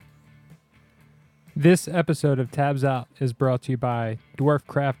This episode of Tabs Out is brought to you by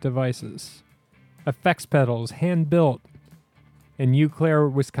Dwarfcraft Devices, effects pedals hand-built in Eau Claire,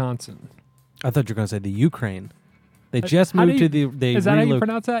 Wisconsin. I thought you were going to say the Ukraine. They just moved to the... Is that how you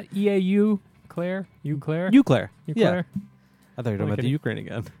pronounce that? E-A-U? Claire? Eau Claire? Eau Claire. Eau Yeah. Claire? I thought you were talking about the Ukraine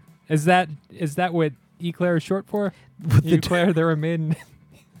again. Is that what E Claire is short for? Eau Claire, they were made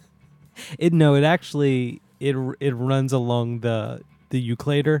in... No, it actually... It runs along the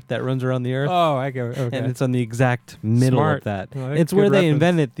Euclator that runs around the Earth. Oh, I get it. Okay. And it's on the exact middle Smart. of that. Well, it's where they reference.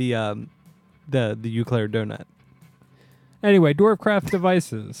 invented the Euclair donut. Anyway, Dwarfcraft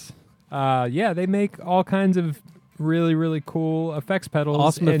Devices. They make all kinds of really, really cool effects pedals.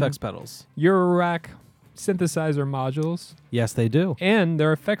 Awesome and effects pedals. Eurorack synthesizer modules. Yes, they do. And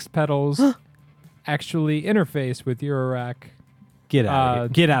their effects pedals actually interface with Eurorack. Get out of here.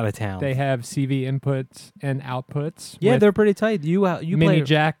 Get out of town. They have CV inputs and outputs. Yeah, with they're pretty tight. You mini play,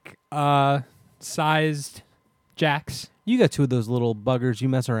 jack sized jacks. You got two of those little buggers you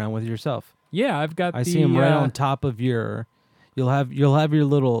mess around with yourself. Yeah, I've got. I see them right on top of your. You'll have your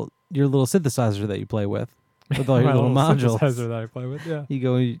little synthesizer that you play with all your little modules. Synthesizer that I play with. Yeah. You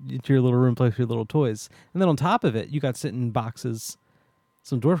go into your little room, play with your little toys, and then on top of it, you got sitting boxes,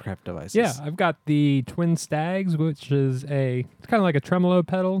 some Dwarfcraft devices. Yeah, I've got the Twin Stags, which is it's kind of like a tremolo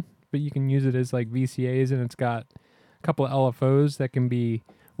pedal, but you can use it as like VCAs, and it's got a couple of LFOs that can be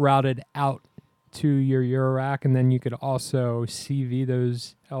routed out to your Eurorack, and then you could also CV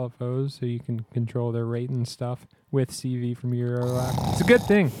those LFOs so you can control their rate and stuff with CV from your Eurorack. It's a good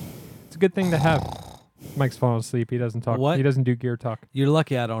thing. It's a good thing to have. Mike's falling asleep. He doesn't talk. What? He doesn't do gear talk. You're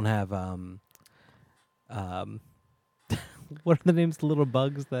lucky I don't have what are the names of the little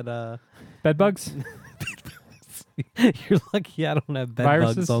bugs that Bed bugs? You're lucky I don't have bed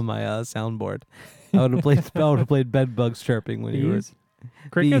Viruses? bugs on my soundboard. I would have played bed bugs chirping when you were Bees?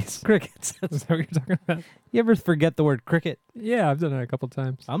 Crickets? Bees, crickets. Is that what you're talking about? You ever forget the word cricket? Yeah, I've done it a couple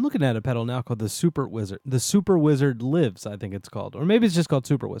times. I'm looking at a pedal now called the Super Wizard. The Super Wizard Lives, I think it's called. Or maybe it's just called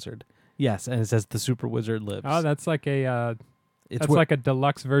Super Wizard. Yes, and it says the Super Wizard Lives. Oh, that's like like a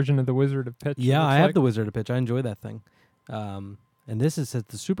deluxe version of the Wizard of Pitch. Yeah, I have the Wizard of Pitch. I enjoy that thing. And this says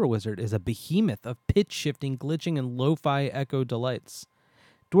the Super Wizard is a behemoth of pitch shifting, glitching, and lo-fi echo delights.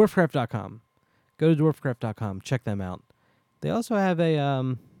 Dwarfcraft.com. Go to dwarfcraft.com. Check them out. They also have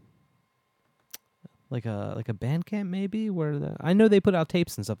a like a Bandcamp maybe where I know they put out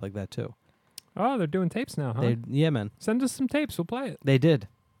tapes and stuff like that too. Oh, they're doing tapes now, huh? Yeah, man. Send us some tapes. We'll play it. They did.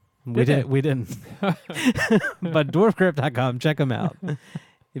 We didn't. But dwarfcraft.com, check them out.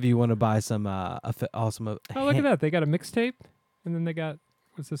 If you want to buy some awesome... Oh, look at that. They got a mixtape, and then they got...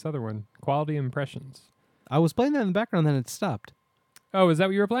 What's this other one? Quality Impressions. I was playing that in the background, then it stopped. Oh, is that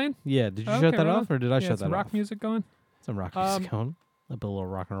what you were playing? Yeah. Did you shut that off, or did I shut that some off? rock music going? Some rock music going. A little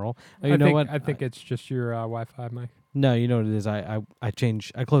rock and roll. Oh, I think, what? I think it's just your Wi-Fi mic. No, you know what it is. I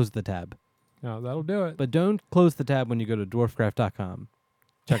closed the tab. No, that'll do it. But don't close the tab when you go to dwarfcraft.com.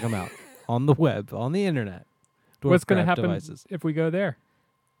 Check them out. On the web, on the internet. What's going to happen devices. if we go there?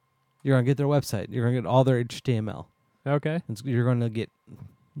 You're going to get their website. You're going to get all their HTML. Okay. You're going to get...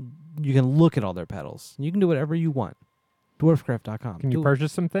 You can look at all their pedals. You can do whatever you want. Dwarfcraft.com. Can you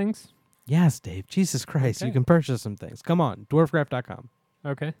purchase some things? Yes, Dave. Jesus Christ. Okay. You can purchase some things. Come on. Dwarfcraft.com.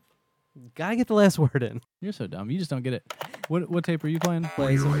 Okay. Gotta get the last word in. You're so dumb. You just don't get it. What tape are you playing?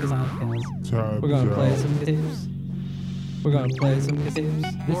 Play some Soundcult. We're gonna play some tapes. We're gonna play some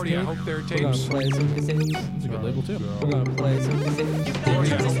cassettes. Lordy, I hope there are We're gonna tapes. play some cassettes. It's a good label too. We're gonna play some cassettes.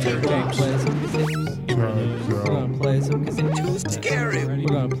 Lordy, I hope there are We're gonna tapes. play some cassettes. We're gonna play some cassettes. Too scary. We're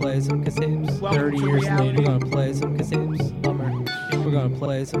gonna play some cassettes. 30 years We're gonna play some cassettes. Bummer. We're gonna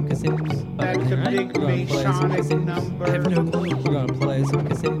play some cassettes. That's a big We're gonna play some Masonic cassettes. number. I have no clue. We're gonna play some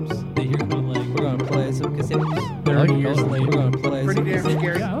cassettes. They hear me like We're gonna play some cassettes. 30 years We're later. gonna play Pretty some damn cassettes.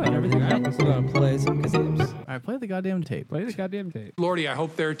 scary. Yeah, and everything happens. We're gonna play some cassettes. All right, play the goddamn tape. Play the goddamn tape. Lordy, I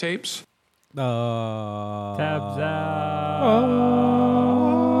hope there are tapes. Tabs out.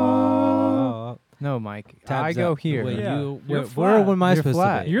 No, Mike. Tabs I go up. here. Wait, Yeah. You're You're where flat. am I You're supposed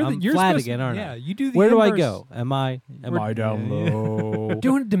flat. to be? You're I'm you're flat supposed again, to, aren't yeah, I? you do the Where do I inverse. go? Am I down low?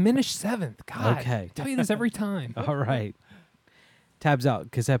 Doing a diminished seventh. God. Okay. I tell you this every time. All right. Tabs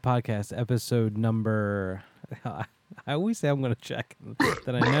out. Cassette Podcast, episode number... I always say I'm going to check.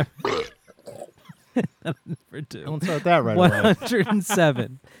 That I never do. Don't start that right away.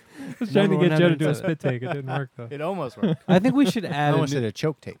 107. I was trying to Number get Joe to do a 107. spit take. It didn't work, though. It almost worked. I think we should I add... almost did a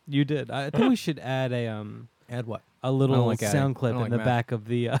choke tape. You did. I think we should add a Add what? a little I don't like adding. sound I clip don't in like the math. back of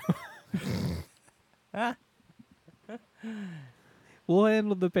the... We'll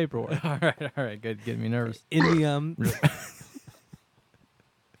handle the paperwork. All right, good. Getting me nervous. In the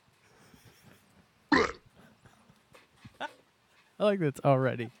I like that's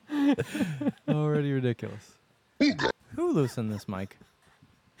already ridiculous. Who loosened this mic?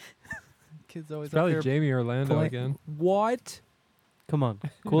 Kids always It's probably up here. Jamie Orlando play- again. What? Come on,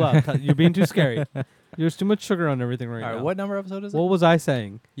 cool out. You're being too scary. There's too much sugar on everything right All right, now. what number episode is it? What was I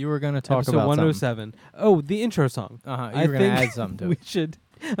saying? You were going to talk Episode about 107. Oh, the intro song. something. I You were going to think add something to we it. should.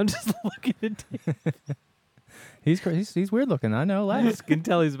 I'm just looking at Dave. He's weird looking. I know. I Laugh. just can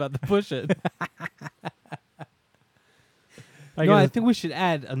tell he's about to push it. I No, I guess think we should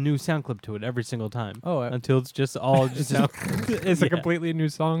add a new sound clip to it every single time. Oh, Until it's just all just sound. it's a completely new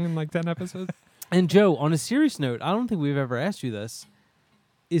song in like 10 episodes. And Joe, on a serious note, I don't think we've ever asked you this.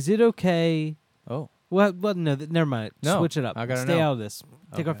 Is it okay? Oh. Well, no, never mind. No, Switch it up. I gotta Stay know. out of this.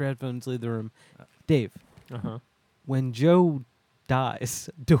 Take off Okay. your headphones. Leave the room. Dave, Uh-huh. when Joe dies,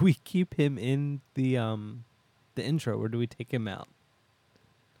 do we keep him in the intro or do we take him out?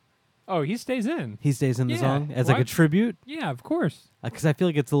 Oh, he stays in. He stays in the Yeah, song as like a what? tribute? Yeah, of course. Because I feel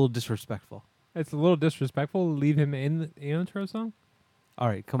like it's a little disrespectful. It's a little disrespectful to leave him in the intro song. All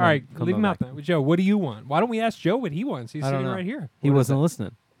right, come All on. right, come leave on him out back. then. Joe, what do you want? Why don't we ask Joe what he wants? He's I don't sitting know. right here. He What is wasn't it?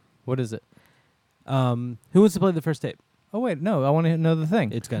 listening. What is it? Who wants to play the first tape? Oh, wait. No, I want to know the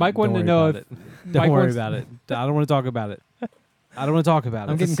thing. It's got Mike don't wanted to worry know about if it. Don't Mike worry wants- about it. I don't want to talk about it. I don't want to talk about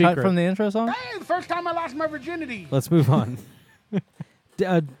I'm it. getting a cut secret. from the intro song? Hey, the first time I lost my virginity. Let's move on.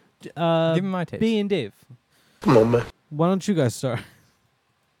 Give me my tapes. B and Dave. Come on, man. Why don't you guys start?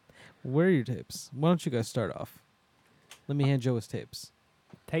 Where are your tapes? Why don't you guys start off? Let me hand Joe his tapes.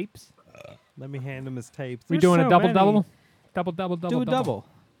 Tapes? Let me hand him his tapes. We There's doing so a double many. double? Double. Do a double.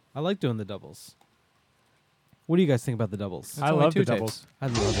 I like doing the doubles. What do you guys think about the doubles? I only love two the doubles. I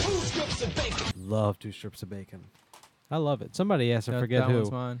love it. Love 2 strips of bacon. I love it. Somebody asked, I forget that who.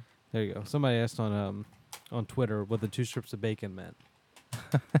 one's mine. There you go. Somebody asked on Twitter what the 2 strips of bacon meant,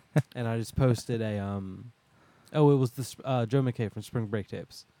 and I just posted a Oh, it was this Joe McKay from Spring Break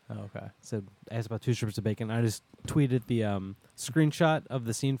Tapes. Oh, okay. Said asked about 2 strips of bacon. I just tweeted the screenshot of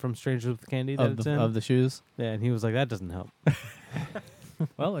the scene from Strangers with Candy that it's in. Of the shoes. Yeah, and he was like, that doesn't help.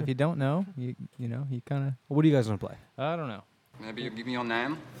 Well, if you don't know, you know, you kind of. What are you guys gonna play? I don't know. Maybe you give me your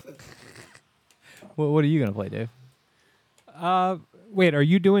name? What are you gonna play, Dave? Wait, are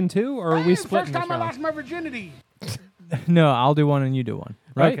you doing two, or are we splitting First this time I round? lost my virginity. No, I'll do one and you do one.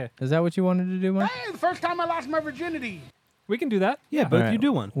 Right? Okay. Is that what you wanted to do, Mike? Hey, the first time I lost my virginity. We can do that. Yeah, All both right. you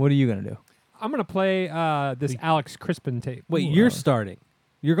do one. What are you gonna do? I'm gonna play this Alex Crispin tape. Wait, Ooh, you're starting.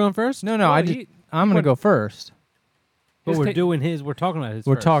 You're going first? No, Well, I'm gonna what- go first. But his we're tape- doing his. We're talking about his.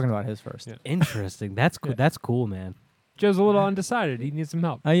 We're first. talking about his first. Yeah. Interesting. That's cool. Yeah. That's cool, man. Joe's a little undecided. He needs some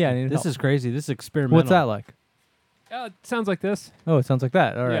help. Oh yeah, I need This help. is crazy. This is experimental. What's that like? It sounds like this. Oh, it sounds like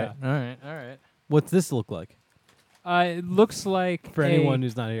that. All right. Yeah. All right. What's this look like It looks like for anyone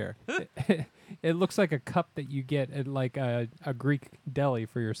who's not here? It looks like a cup that you get at like a Greek deli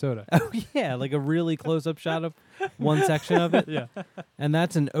for your soda. Oh yeah, like a really close-up shot of one section of it. Yeah. And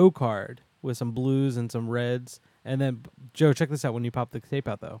that's an O card with some blues and some reds. And then Joe, check this out. When you pop the tape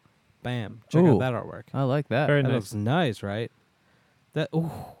out, though, bam! Check Ooh. out that artwork. I like that. Very That nice. looks nice, right? That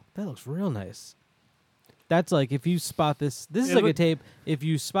looks real nice. That's like if you spot this. This is It like a look- tape. If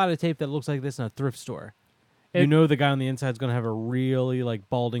you spot a tape that looks like this in a thrift store, you It- know the guy on the inside is going to have a really like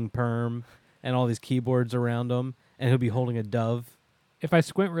balding perm and all these keyboards around him, and he'll be holding a dove. If I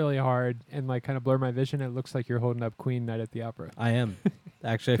squint really hard and like kind of blur my vision, it looks like you're holding up Queen Night at the Opera. I am.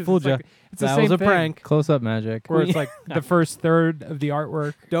 Actually, I 'Cause fooled it's you. like- it's the That same was a thing. prank. Close up magic. Where it's like the first third of the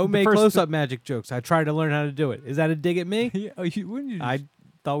artwork. Don't the make first close-up magic jokes. I tried to learn how to do it. Is that a dig at me? Yeah, when did you? I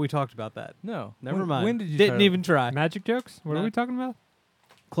thought we talked about that. no. Never mind. When did you? Didn't try even try. magic jokes. What No. are we talking about?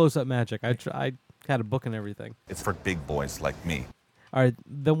 Close-up magic. I had a book and everything. It's for big boys like me. All right,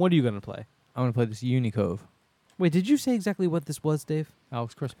 then what are you going to play? I'm gonna play this Unikove. Wait, did you say exactly what this was, Dave?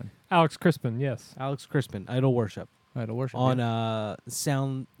 Alex Crispin. Alex Crispin, yes. Alex Crispin, Idol Worship, Idol worship. on yeah.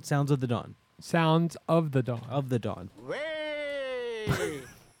 Sounds of the Dawn. Sounds of the Dawn. Of the Dawn.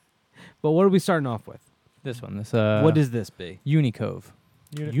 But what are we starting off with? This one. This what is this be? Unikove?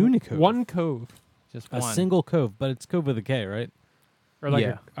 Unicove. One cove. Just A one. single cove, but it's cove with a K, right? Or like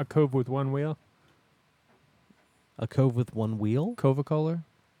Yeah. a cove with one wheel. A cove with one wheel? Coca-Cola.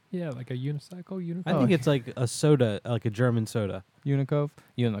 Yeah, like a unicycle. I think it's like a soda, like a German soda. Unikove.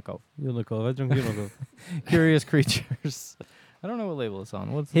 Unikove. Unicove. I drink Unicove. Curious creatures. I don't know what label it's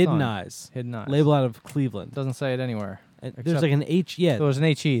on. What's it Hidden on? Eyes. Hidden Eyes. Label out of Cleveland. Doesn't say it anywhere. And there's except- like an H. Yeah, So there's an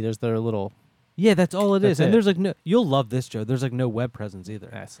HE. There's their little. yeah, that's all it is. That's And it. there's like no. You'll love this, Joe. There's like no web presence either.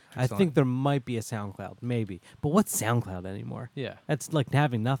 That's I think there might be a SoundCloud, maybe. But what's SoundCloud anymore? Yeah. That's like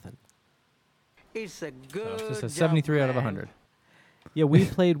having nothing. It's a good. So this is 73 out of 100. Yeah, we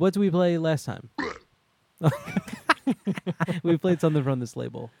played. What did we play last time? We played something from this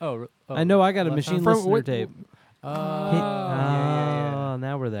label. Oh, I know I got a last machine time? From listener what- tape. yeah.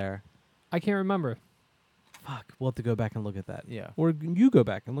 Now we're there. I can't remember. Fuck. We'll have to go back and look at that. Yeah. Or you go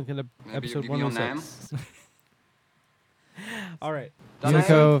back and look at episode give me your 106. All right.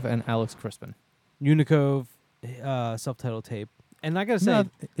 Unikove and Alex Crispin. Unikove, self-titled tape. And I got to say, No,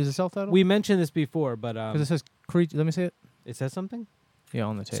 is it self-titled? we mentioned this before, but Because it says creature. Let me see it. it says something? Yeah,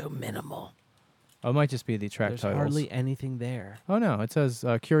 on the tape. So minimal. Oh, it might just be the track There's titles. hardly anything there. Oh no, it says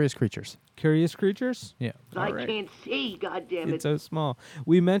Curious Creatures. Curious Creatures? Yeah. I can't see, goddammit. It's so small.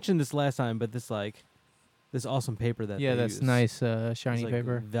 We mentioned this last time, but this awesome paper that Yeah, they that's use. nice It's shiny like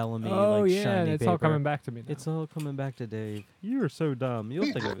paper. Vellum-y, Oh like yeah, shiny and it's paper. all coming back to me. Now. It's all coming back to Dave. You're so dumb. You'll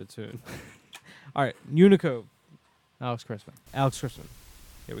think of it soon. All right, Unikove, Alex Crispin. Alex Crispin.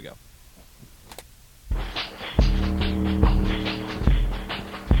 Here we go.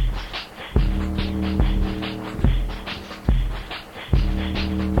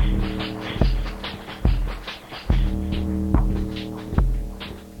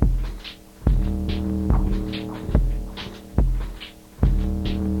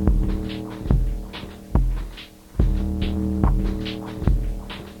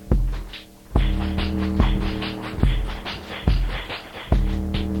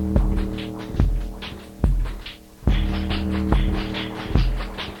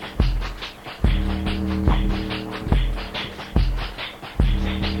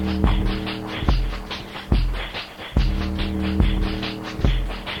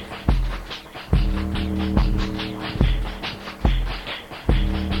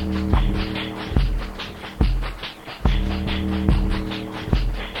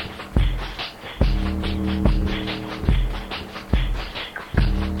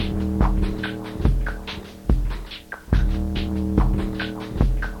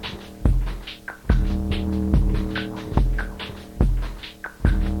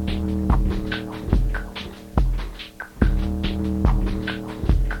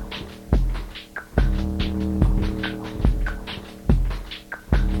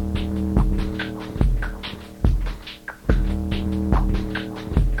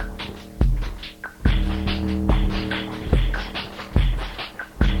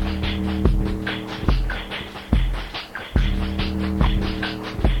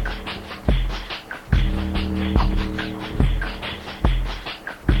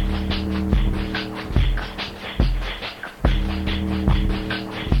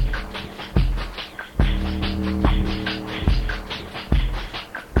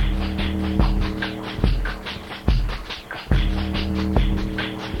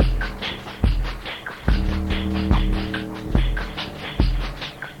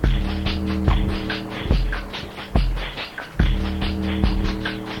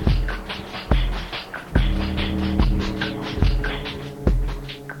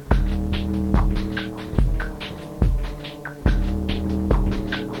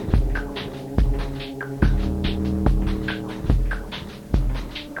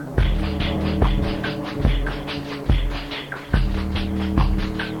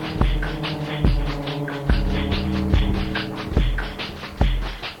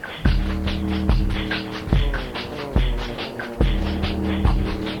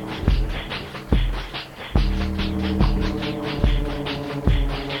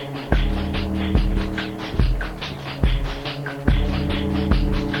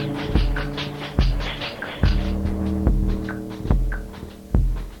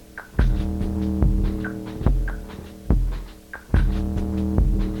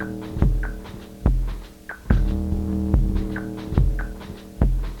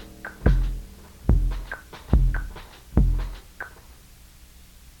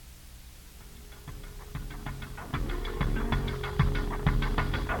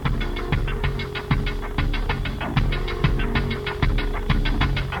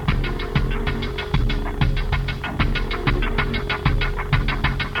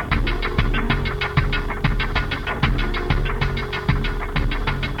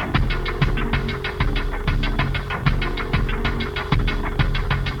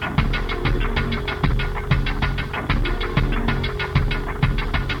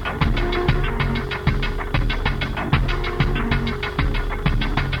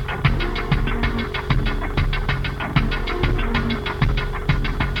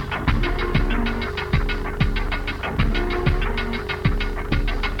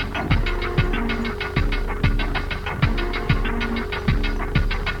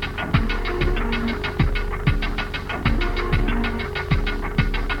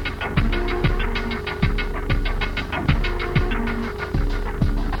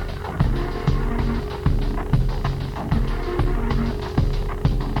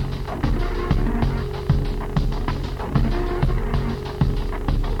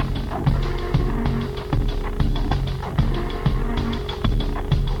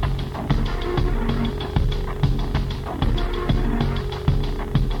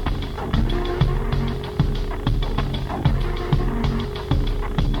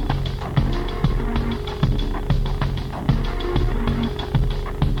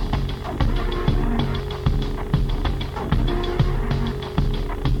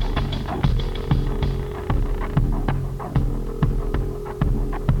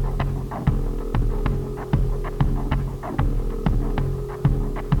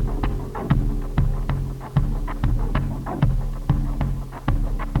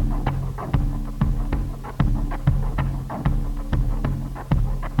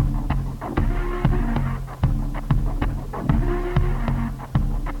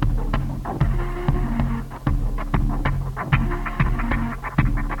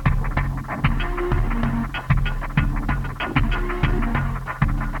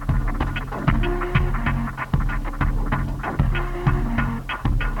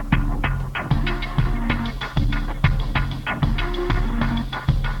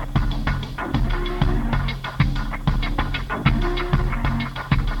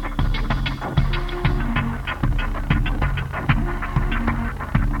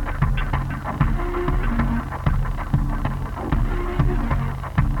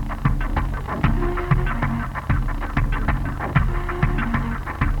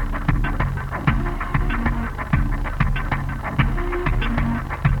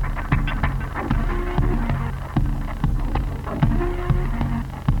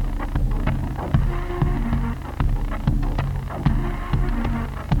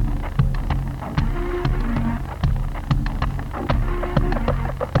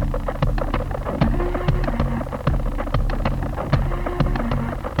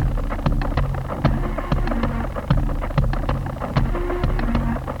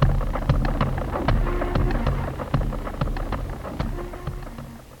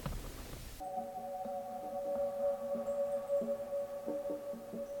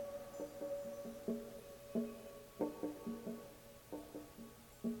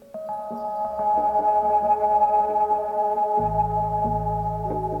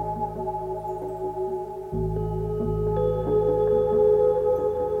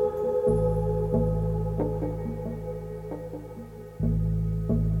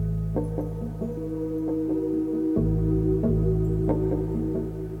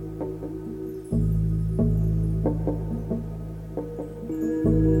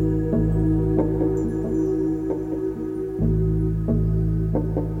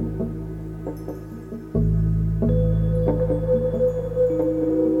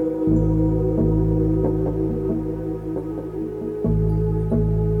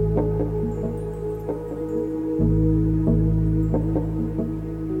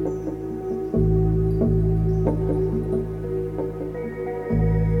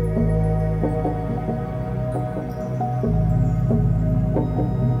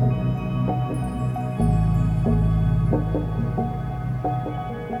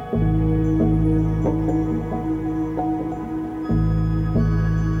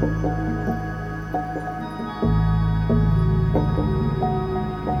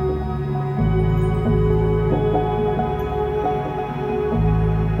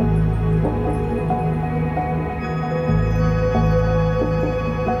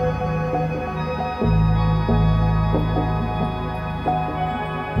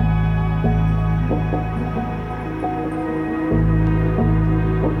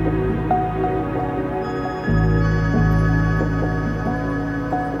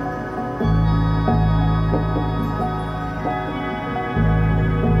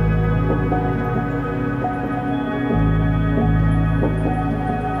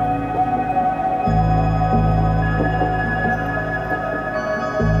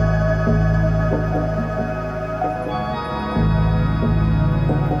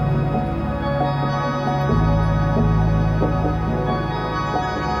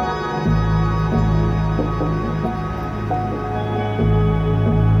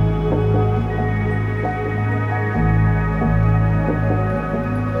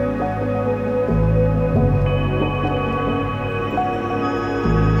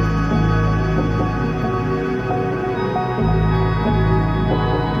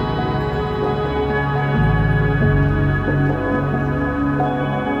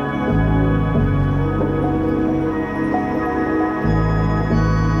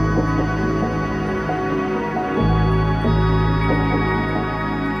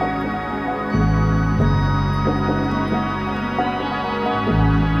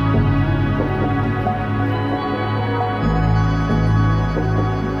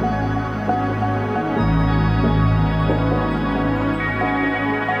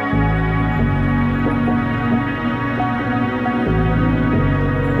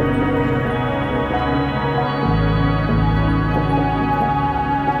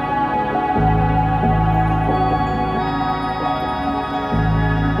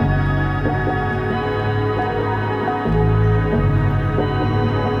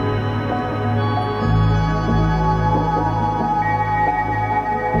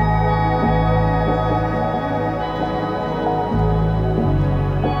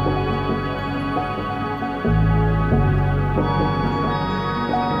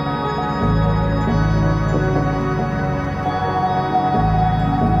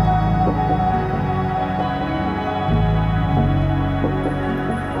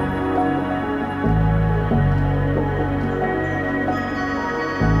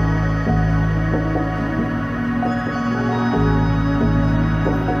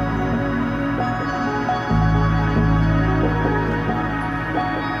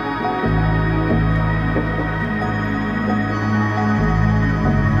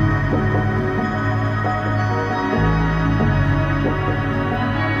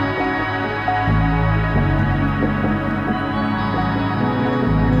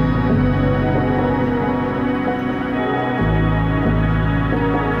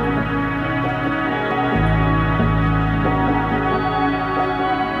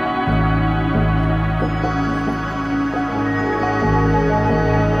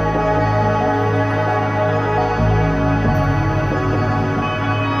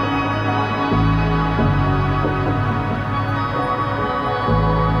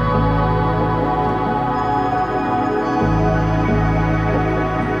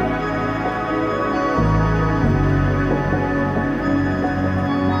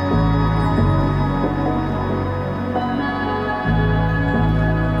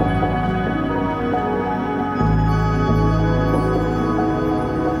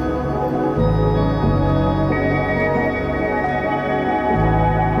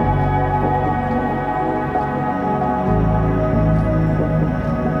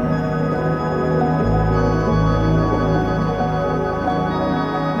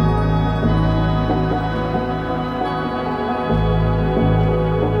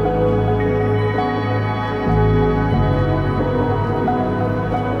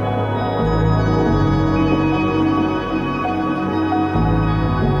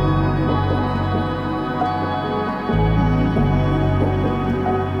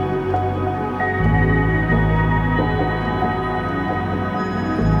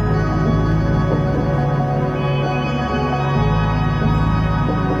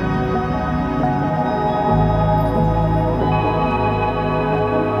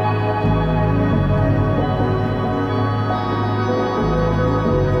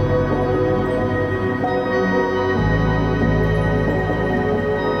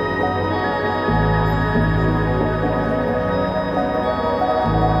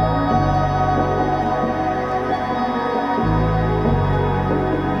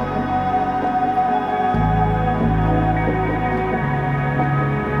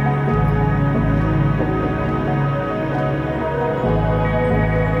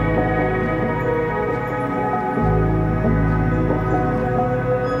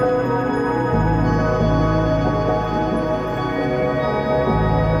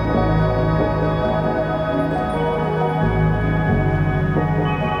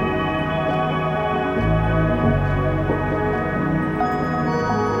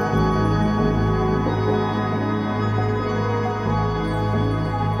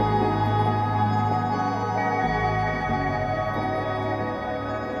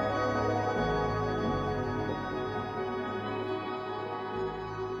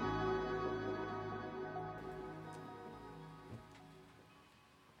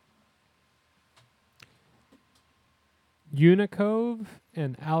 Unikove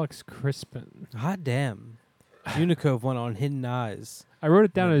and Alex Crispin. Hot damn. Unikove went on Hidden Eyes. I wrote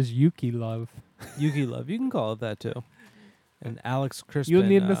it down as Yuki Love. Yuki Love. You can call it that too. And Alex Crispin. You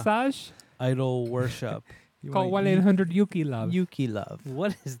need massage? Idol Worship. Call 1-800 Yuki Love. Yuki Love.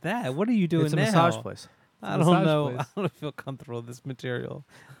 What is that? What are you doing It's a now? massage place. I It's a don't massage know. place. I don't feel comfortable with this material.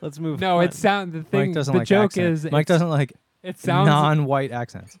 Let's move No, on. it sound the thing. Mike doesn't The like joke accents. is Mike it's- doesn't like It sounds non-white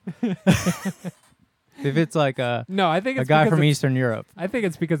accents. If it's like a No, I think it's guy because from it's- Eastern Europe, I think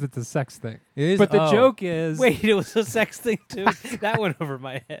it's because it's a sex thing. it is. But the oh. joke is Wait, it was a sex thing too? That went over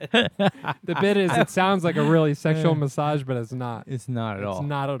my head. the bit is it sounds like a really sexual massage, but it's not. It's not at all. It's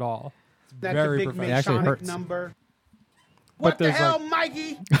not at all. It's That's very a big professional. It actually Masonic hurts. number. But What the there's hell,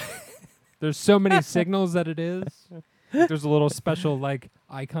 Mikey? There's so many signals that it is. There's a little special like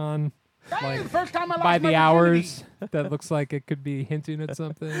icon Hey, like, first time I lost by my the virginity. hours that looks like it could be hinting at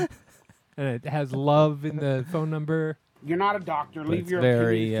something. And it has love in the phone number. You're not a doctor. But Leave it's your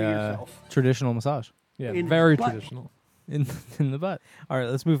very opinions to yourself. traditional massage Yeah, In very what? traditional. in the butt. All right,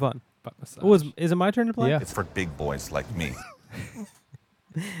 let's move on. Butt massage. Oh, is it my turn to play? Yeah. It's for big boys like me.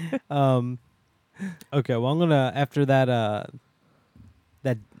 Okay, well I'm gonna after that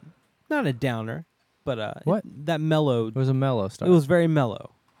that not a downer, but What? that mellow. It was a mellow It start. was very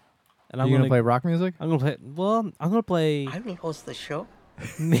mellow. And Are you gonna play rock music? I'm gonna play. Well, I'm gonna play. I will host the show.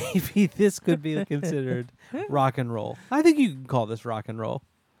 Maybe this could be considered rock and roll. I think you can call this rock and roll.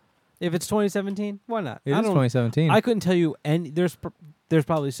 If it's 2017, why not? It I is don't- 2017, I couldn't tell you any. There's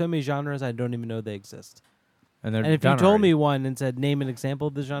probably so many genres I don't even know they exist. and they're And if you done told already. me one and said name an example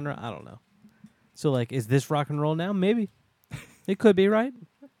of the genre, I don't know. So like, is this rock and roll now? Maybe. It could be, right?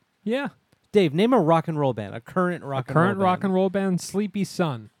 Yeah. Dave, name a rock and roll band, a current rock and Current roll rock band. and roll band, Sleepy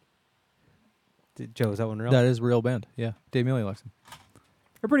Sun. Joe, is that one real? that is a real band. Yeah, Dave Mealy likes them.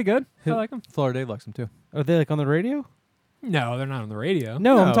 They're pretty good. Who- I like them. Florida Dave likes them too. Are they like on the radio? No, they're not on the radio.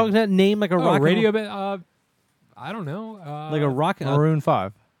 No, I'm No. talking about name like a rock and radio roll- band. I don't know. like a rock. Maroon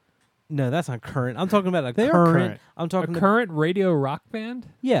 5. No, that's not current. I'm talking about a They are current. current. I'm a talking current radio rock band.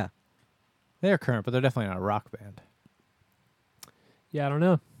 Yeah. They are current, but they're definitely not a rock band. Yeah, I don't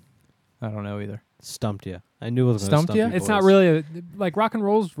know. I don't know either. Stumped you. I knew it was gonna Stumped stump ya? you. It's not boys. really like rock and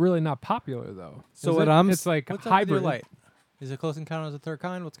roll's really not popular though. So Is what it? I'm it's like What's up with your hybrid. light? Is it Close Encounters of the Third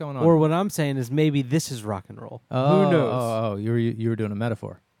Kind? What's going on? Or what I'm saying is maybe this is rock and roll. oh, Who knows? Oh, you were doing a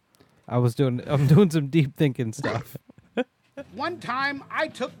metaphor. I'm doing some deep thinking stuff. One time I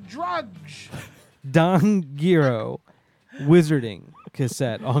took drugs. Don Gero, Wizarding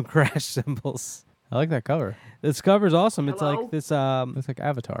cassette on Crash Cymbals. I like that cover. This cover's awesome. It's Hello? like this. Looks like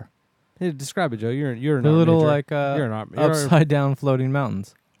Avatar. Hey, describe it, Joe. You're an The art little major. like you're an art. You're upside down floating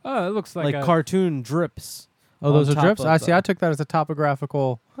mountains. Oh, it looks like a cartoon drips. Oh, on those are top drips. of I see. the- I took that as a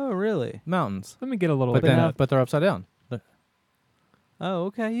topographical Oh, really? mountains, Let me get a little but bit. then but they're upside down. Oh,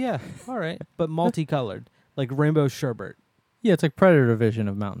 okay. Yeah. All right. But multicolored, like rainbow sherbet. Yeah, it's like Predator vision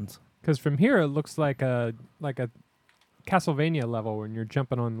of mountains. Because from here it looks like a Castlevania level when you're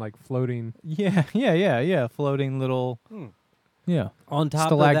jumping on like floating. Yeah. Floating little, yeah, On top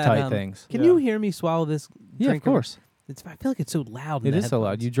stalactite of that, things. Can Yeah. you hear me swallow this? Yeah, drink of course. I feel like it's so loud. in It the is so loud.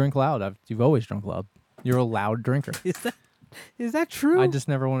 headphones. You drink loud. You've always drunk loud. You're a loud drinker. Is that true? I just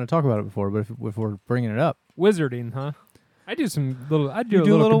never want to talk about it before, but if we're bringing it up, Wizarding, huh? I do I do You a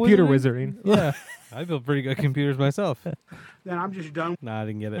do a little little computer wizarding. yeah, I build pretty good computers myself. Then I'm just done. Nah, I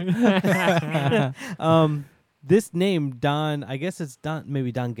didn't get it. This name Don, I guess it's Don,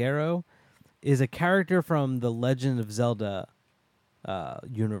 maybe Don Gero, is a character from the Legend of Zelda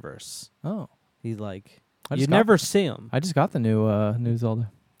universe. oh, He's like I you just never see him. I just got the new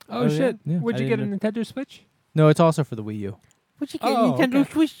Zelda. Oh, Oh, shit! yeah? Would I you get a didn't Nintendo Switch? No, it's also for the Wii U. What you get, Nintendo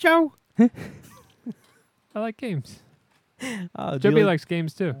Switch Joe? I like games. Do Joby you likes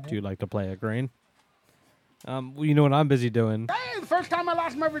games too. Do you like to play a grain? Well, you know what I'm busy doing. Hey, the first time I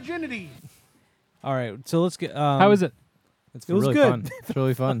lost my virginity. All right, so let's get. How is it? It's It was really good. fun. It's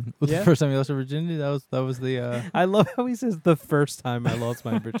really fun. Was Yeah? the first time you lost your virginity? That was the. I love how he says the first time I lost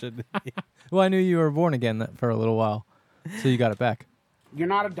my virginity. Well, I knew you were born again for a little while, so you got it back. You're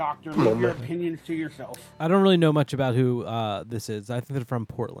not a doctor. Leave your opinions to yourself. I don't really know much about who this is. I think they're from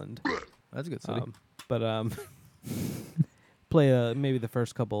Portland. That's a good city. But play maybe the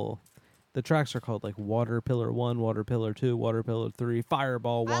first couple. The tracks are called like Water Pillar 1, Water Pillar 2, Water Pillar 3,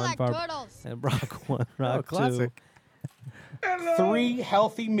 Fireball 1, and Rock 1, Rock 2. classic. 3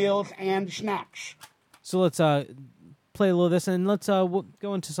 healthy meals and snacks. So let's play a little of this and let's go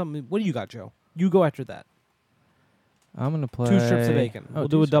into something. What do you got, Joe? You go after that. I'm gonna play 2 strips of bacon. Oh, We'll 2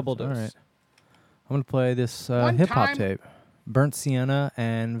 do a strips. double dose. All right. I'm gonna play this One hip hop time- tape, Burnt Sienna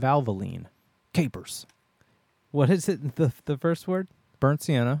and Valvoline, Capers. What is it? The first word? Burnt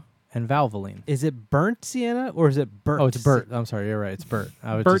sienna and Valvoline. Is it burnt sienna or is it burnt? Oh, it's Burt. I'm sorry, you're right. It's Burt.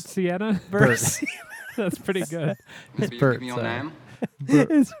 I was Burt just, Sienna. Burt. That's pretty good. it's Burt.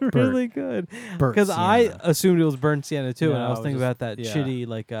 It's really good. Burt Because I Sienna. assumed it was burnt sienna too, and No, I was it thinking was about that just- shitty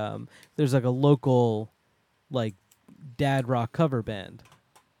like there's like a local like dad rock cover band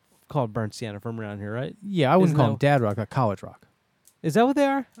called Burnt Sienna from around here, right? Yeah, I wouldn't Isn't call that- them dad rock, like college rock. Is that what they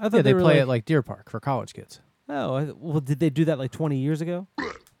are? I thought Yeah, they were play at like Deer Park for college kids. Oh, well, did they do that like 20 years ago?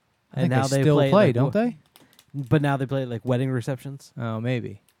 I think they still it, play, like, don't they? But now they play at like wedding receptions. Oh,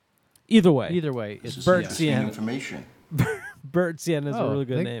 maybe. Either way, Either way, it's Burt Sienna. Information. Burt Sienna is a really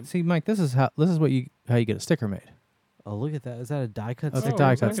good name. See, Mike, this is how you get a sticker made. Oh, look at that! Is that a die cut? That's sticker? a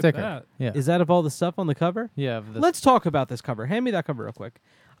die look cut at sticker. that. Yeah. Is that of all the stuff on the cover? Yeah. of this- Let's talk about this cover. Hand me that cover real quick.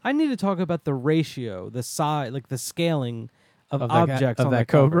 I need to talk about the ratio, the size, like the scaling of objects of on that the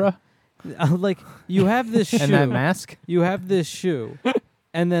cover. cobra Like you have this shoe, and that mask. you have this shoe,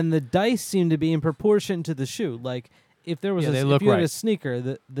 and then the dice seem to be in proportion to the shoe. Like if there was Yeah, they if look you had a right. sneaker,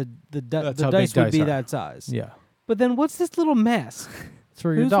 the That's how dice big would be dice are. that size. Yeah. But then what's this little mask? It's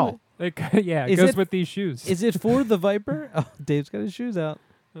for your Who's doll. Yeah, it Is goes it- with these shoes. Is it for the Viper? Oh, Dave's got his shoes out.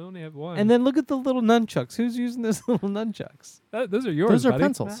 I only have one. And then look at the little nunchucks. Who's using those little nunchucks? Those are yours. Those are buddy.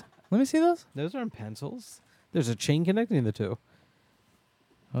 pencils. Let me see those. Those aren't pencils. There's a chain connecting the two.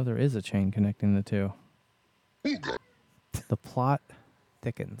 Oh, there is a chain connecting the two. The plot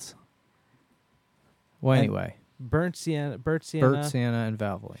thickens. Well, And- anyway, Burt Sienna, Burt, Sienna, and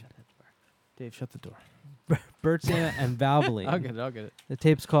Valvoline. Dave, shut the door. Burt Sienna and Valvoline. I'll get it. The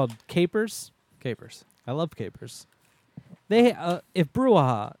tape's called Capers. Capers. I love capers. They if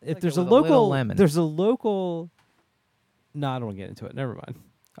Brouhaha, if Like there's it a with a little local, lemon. there's a local. No, I don't want to get into it. Never mind.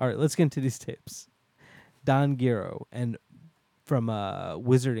 All right, let's get into these tapes. Don Gero and from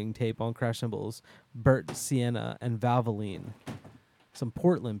Wizarding tape on Crash Cymbals, Burt Sienna and Valvoline. Some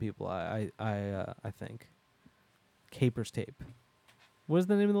Portland people, I think. Capers tape. What is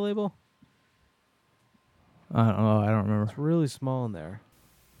the name of the label? I don't know. I don't remember. It's really small in there.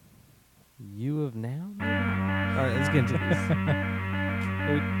 You of now? All right, let's get into this.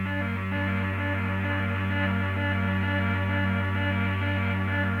 Here we-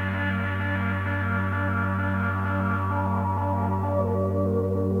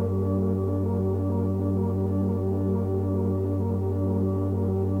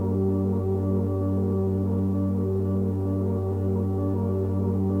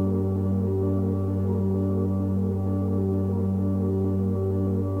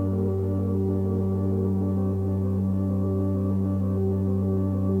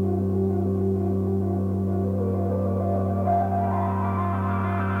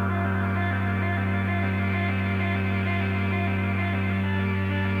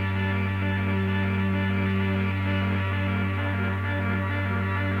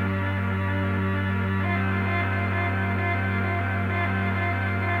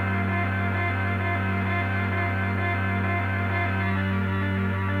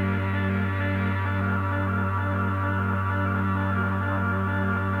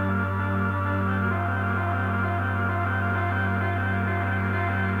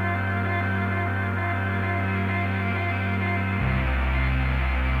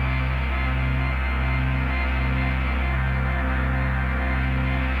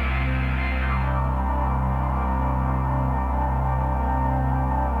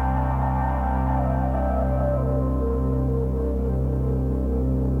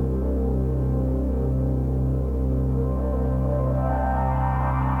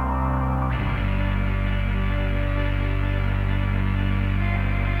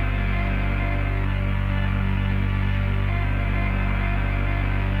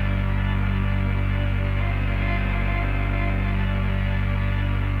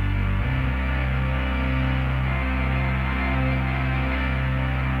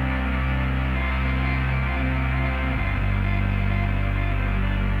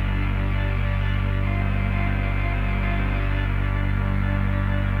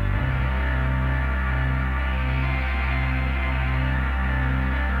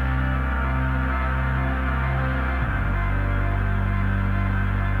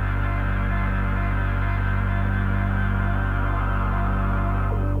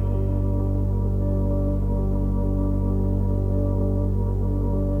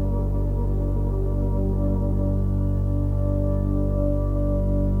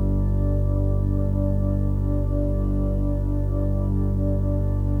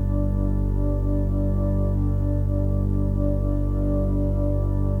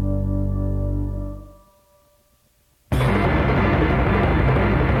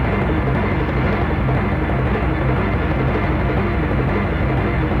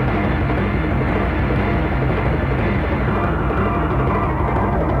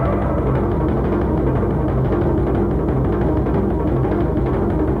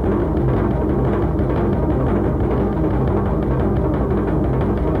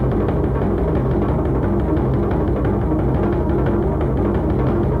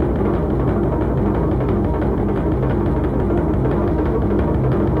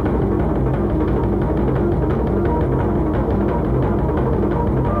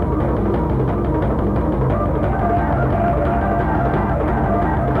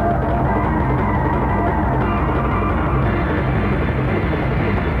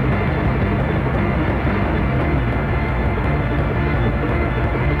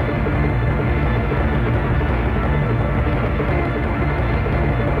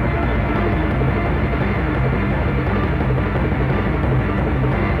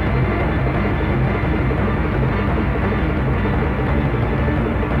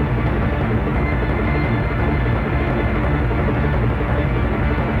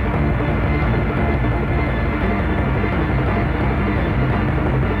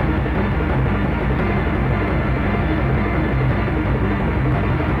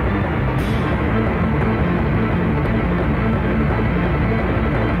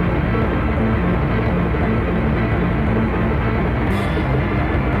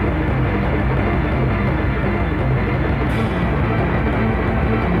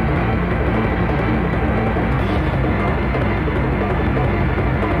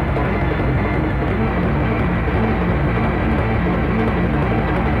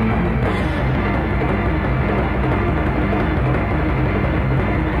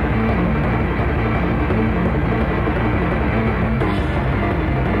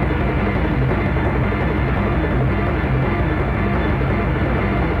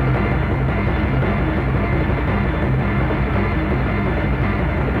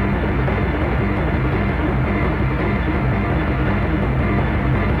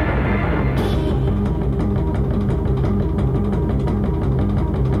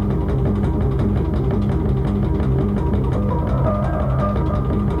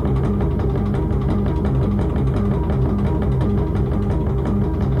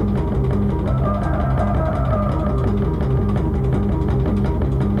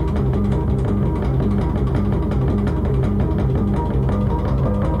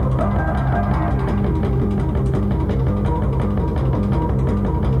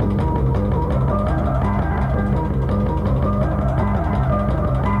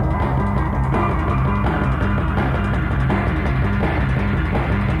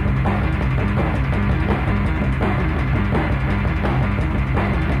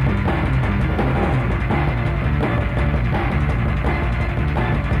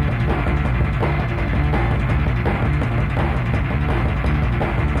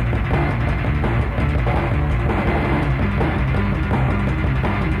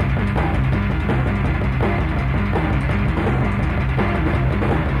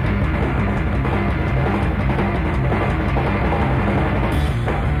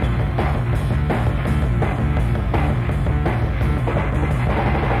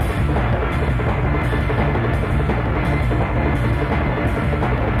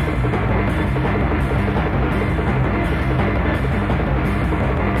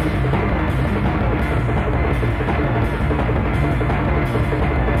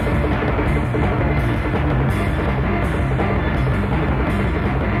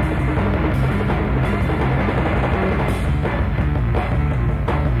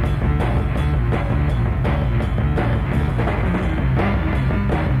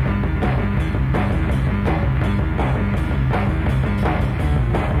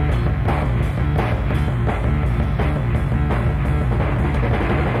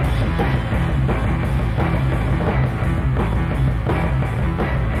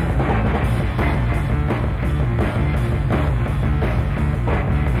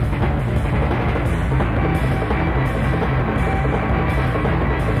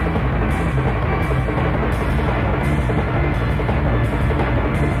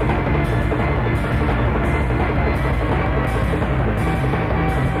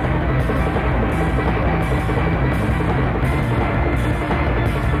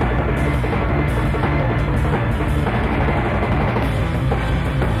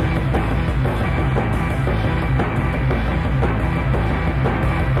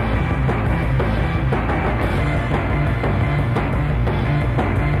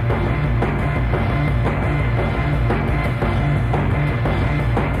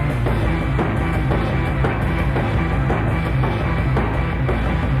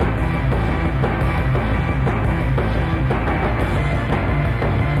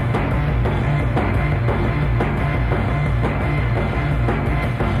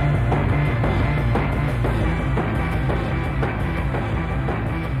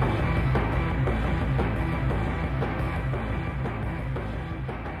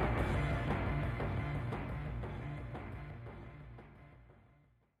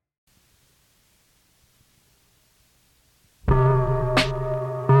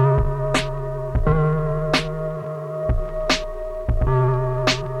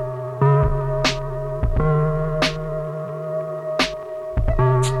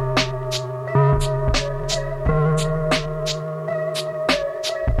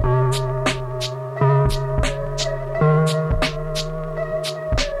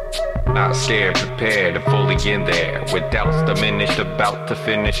 scared, prepared, and fully in there. With doubts diminished, about to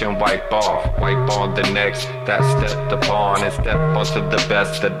finish and wipe off. Wipe on the next that stepped upon, and step onto the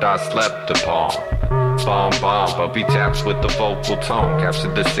best that I slept upon. Bomb, but be taps with the vocal tone.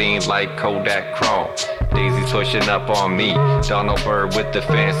 Capture the scene like Kodak Chrome. Daisy's pushing up on me. Donald Burt with the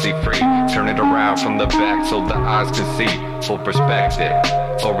fancy free. Turn it around from the back so the eyes can see full perspective.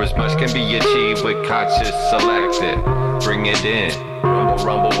 Or as much can be achieved with conscious selective. Bring it in.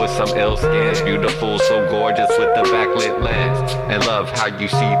 Rumble with some ill skins. Beautiful, so gorgeous with the backlit lens. And love how you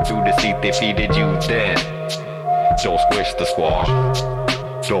see through the seat they feeded you then. Don't squish the squaw.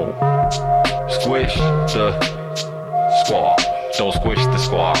 Don't squish the squaw. Don't squish the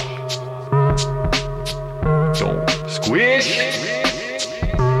squaw. Don't squish.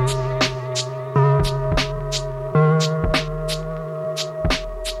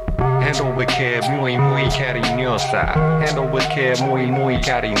 Handle with care, muy, muy cariñosa. Handle with care, muy, muy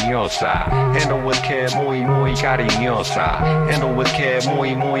cariñosa. Handle with care, muy, muy cariñosa. Handle with care,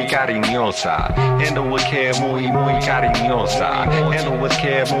 muy, muy cariñosa. Handle with care, muy, muy cariñosa. Handle with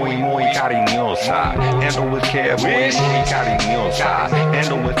care, muy, muy cariñosa. Handle with care, muy, muy cariñosa.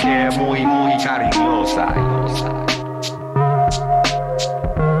 Handle with care, muy, muy cariñosa.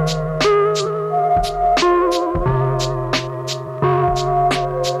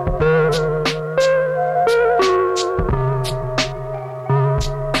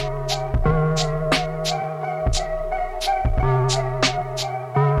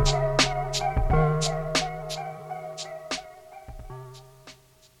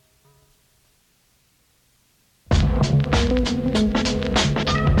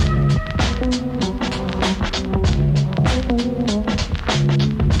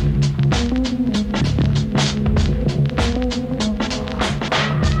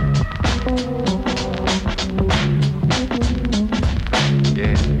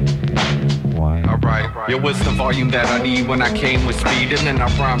 That I need when I came with speed, and then I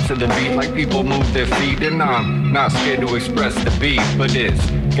rhyme to the beat like people move their feet, and I'm not scared to express the beat, but it's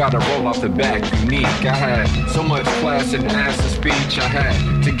gotta roll off the back unique. I had so much class and ass of speech, I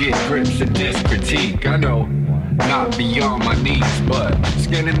had to get grips and disc critique. I know not beyond my needs, but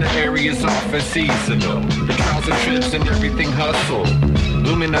scanning the areas often seasonal. The trials and trips and everything hustle,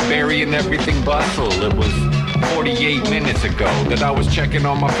 looming up area and everything bustle. It was 48 minutes ago that I was checking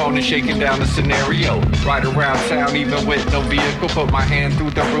on my phone and shaking down the scenario. Right around town even with no vehicle, put my hand through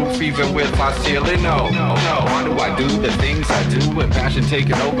the roof even with my ceiling. No, why do I do the things I do with passion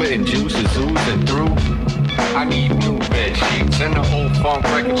taking over and juices oozing through? I need new bed sheets and an old funk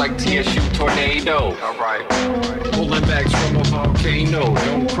record like TSU Tornado. Alright, pulling bags from a volcano.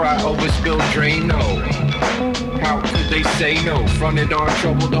 Don't cry over spilled Drano. How could they say no? Fronted on,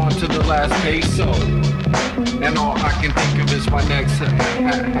 troubled on to the last peso. And all I can think of is my next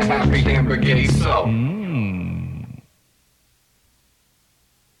happy hamburger. So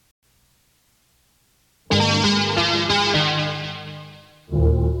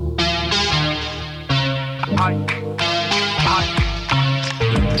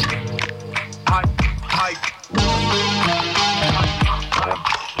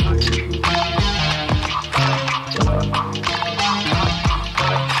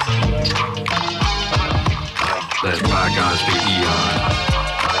let bygones be eon.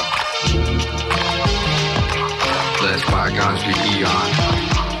 Let bygones be eon.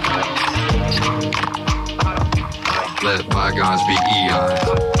 Let bygones be eon.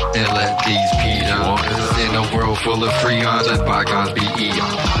 And let these pigeons in a world full of freons. Let bygones be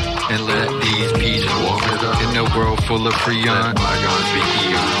eon. And let these pigeons in a world full of freons. Let bygones be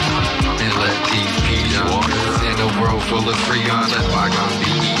eon. And let these pigeons in a world full of freons. Let bygones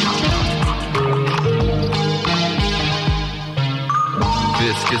be eon.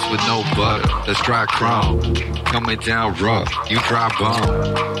 Biscuits with no butter, that's dry crumb. Coming down rough, you dry bum.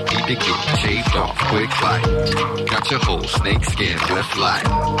 Need to get shaved off quick like. Got your whole snake skin left like.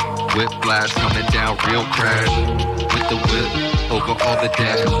 Whip blast coming down real crash. With the whip over all the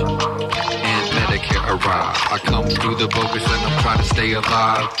dash. And Medicare arrive. I come through the bogus and I'm trying to stay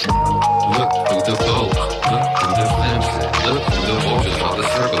alive. Look through the boats, look through the fences, look through the vultures while the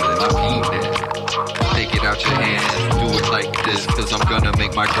circle and I'm eating it. Take it out your hands, do it like this, cause I'm gonna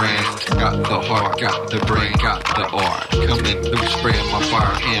make my grand. Got the heart, got the brain, got the art. Coming through, spraying my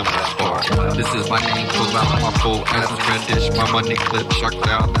fire and my spark. This is my name, pull out my full ass rendish. My money clip, shuck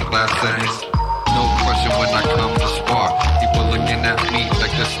down that last sentence. No question when I come to spark. People looking at me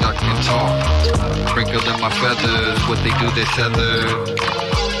like they're stuck in talk. Sprinkling my feathers, what they do, they tether.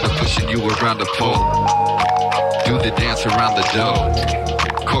 They're pushing you around the pole. Do the dance around the dough.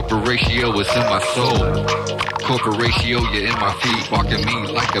 Corporate ratio is in my soul. Corporate ratio, you're in my feet. Walking me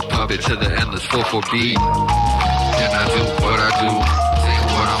like a puppet to the endless 4-4 beat. And I do what I do, saying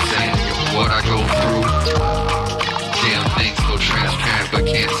what I'm saying, what I go through. Damn things so transparent, but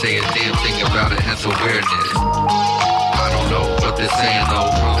can't say a damn thing about it, hence awareness. I don't know what they're saying though.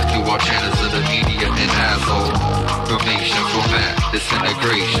 Through all channels of the media and asshole. Formation, format,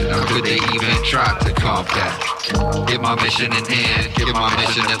 disintegration. How could they even try to combat? Get my mission in hand, get my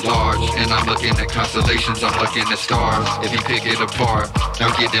mission at large. And I'm looking at constellations, I'm looking at stars. If you pick it apart, now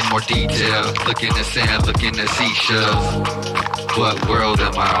get in more detail. Looking at sand, looking at seashells. What world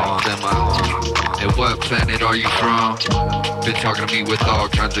am I on? And what planet are you from? Been talking to me with all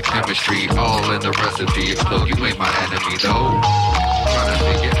kinds of chemistry, all in the recipe. Explode, you ain't my enemy though. Trying to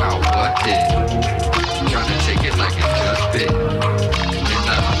figure out what is. Trying to take it like it's just bit. And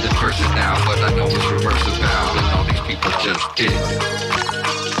I'm the person now, but I know it's reverse about. And all these people just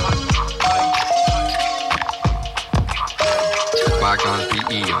did. Bygones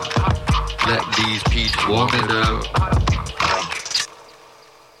be eon. Let these peeps warm it up.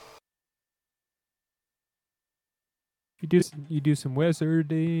 You do some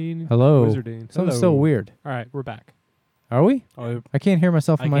wizarding. Hello. Wizarding. Something's so weird. All right, we're back. Are we? Oh, I can't hear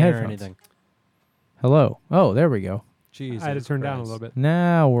myself in my can't hear headphones. anything. Hello. Oh, there we go. Jesus I had to turn down a Christ. little bit.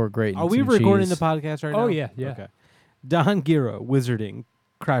 Now we're great. Are we recording the podcast right now? Oh, yeah. Okay. Don Gero, Wizarding,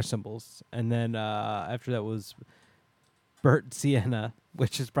 Crash Cymbals. And then after that was Burt, Sienna,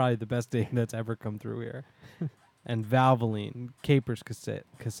 which is probably the best name that's ever come through here. And Valvoline, Capers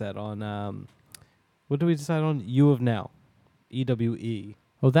cassette on, what did we decide on? U of Now. EWE.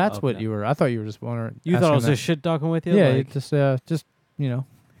 Oh, that's of what now. you were. I thought you were just wondering. You thought I was asking just shit talking with you? that. Yeah, Like, just you know,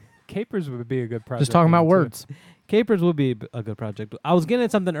 Capers would be a good project. just talking about name, too. words. Capers would be a good project. I was getting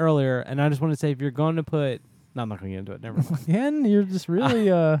at something earlier, and I just want to say if you're going to put... No, I'm not going to get into it. Never mind. Again, you're just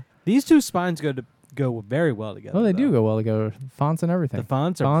really. These two spines go very well together. Well, they do though. go well together. Fonts and everything. The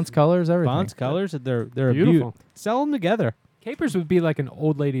fonts are... Fonts, colors, everything. Fonts, colors, they're a Beautiful. beaut. Sell them together. Capers would be like an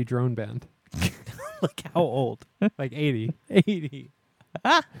old lady drone band. Like how old? Like 80. 80.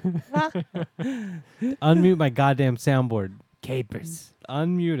 Unmute my goddamn soundboard. Capers.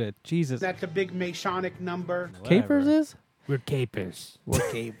 Unmute it. Jesus. That's a big Masonic number. Capers is? We're capers. What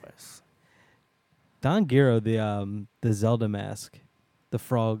capers? Don Gero, the Zelda mask, the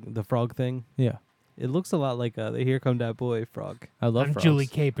frog thing. Yeah. It looks a lot like the Here Come That Boy frog. I love I'm frogs. Julie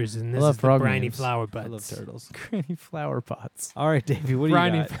Capers, and I this love is the frog briny names. flower I love buds. turtles. Granny flower pots. All right, Davey, what do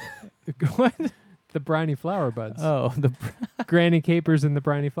Briny you got? What? The briny flower buds. Oh, the. Granny Capers and the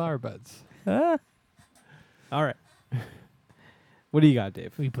briny flower buds. All right. What do you got,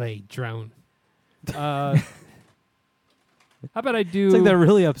 Dave? We play drone. How about I do... It's like they're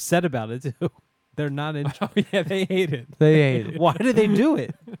really upset about it, too. They're not in... Oh, yeah, they hate it. They hate it. Why do they do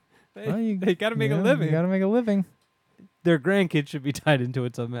it? They got to make a You living. got to make a living. Their grandkids should be tied into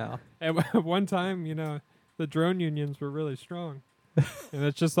it somehow. At one time, the drone unions were really strong. And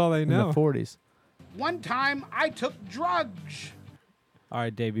that's just all they In know. the 40s. One time I took drugs. All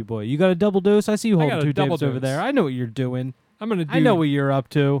right, Davey boy. You got a double dose? I see you I holding got a two double dips over dose. there. I know what you're doing. I'm going to do I know what you're up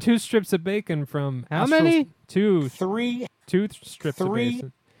to. 2 strips of bacon from... How Astral- many? 2. Three, 2 strips Three. of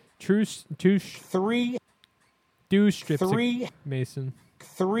bacon. Two three, strips Three. of Mason.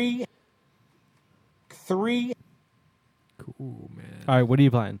 three. Cool, man. All right, what are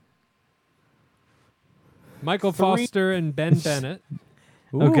you playing? Michael Three. Foster and Ben Bennett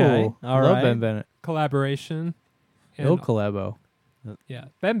Okay, Ooh, all love right. Ben Bennett. collaboration. No And, collabo. yeah,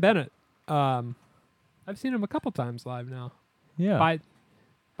 Ben Bennett. I've seen him a couple times live now. Yeah.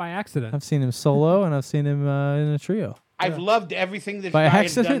 By accident. I've seen him solo and I've seen him in a trio. I've loved everything this By guy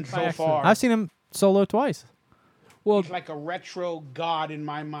has accident? done By so accident. far. I've seen him solo twice. Well, He's like a retro god in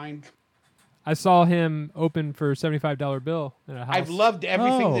my mind. I saw him open for $75 bill in a house I've loved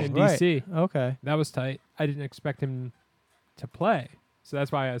everything Oh, this in right. DC. Okay. That was tight. I didn't expect him to play, so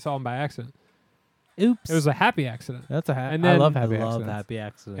that's why I saw him by accident. Oops. It was a happy accident. That's a And I then- love I happy love accidents. happy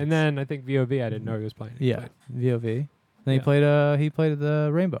accidents. And then I think VOV. I didn't know he was playing. Yeah, VOV. Then Yeah. he played at the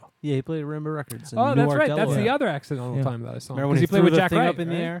Rainbow. yeah, he played at Rainbow Records. In Oh, that's Newark, right. That's Delaware. the other accidental Yeah. time that I saw him. Remember when 'Cause he he played threw with the Jack thing Wright, up in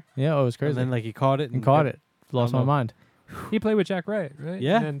the right? air? Yeah, it was crazy. And then like he caught it. and caught it. Lost I my know. mind. He played with Jack Wright, right?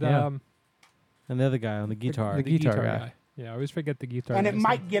 Yeah. And Yeah. And the other guy on the guitar. the guitar guy. Yeah, I always forget the guitar. And it guy's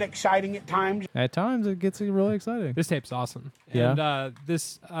might name. get exciting at times. At times, it gets really exciting. This tape's awesome. Yeah. And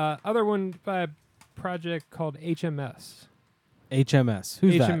this other one by a project called HMS. HMS.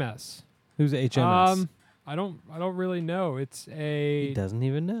 Who's that? HMS. Who's HMS? I don't really know. It's He doesn't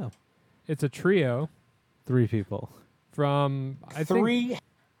even know. a trio 3 people. from I Three,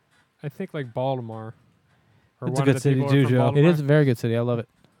 think like Baltimore. Or It's a one good of the city people are too, from Joe. Baltimore. It is a very good city. I love it.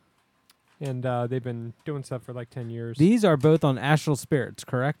 And they've been doing stuff for like 10 years. These are both on Astral Spirits,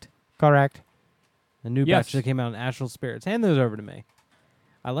 correct? Correct. A new Yes. batch that came out on Astral Spirits. Hand those over to me.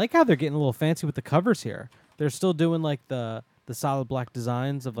 I like how they're getting a little fancy with the covers here. They're still doing like the solid black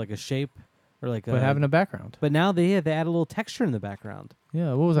designs of like a shape or like But having a background. But now they add a little texture in the background. Yeah,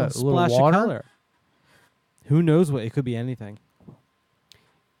 what was that? A little splash water? of color. Who knows what? It could be anything.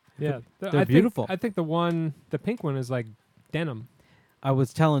 Yeah. They're beautiful. I think the pink one is like denim. I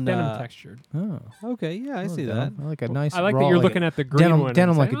was telling Denim textured. Oh. Okay, yeah, I see denim. that. I like a nice I like raw, that you're like looking a at the green denim, one. and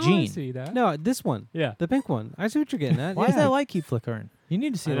denim like saying, a "Oh, I jean. see that. No, this one. Yeah. The pink one. I see what you're getting at. Why yeah. does that light keep flickering? You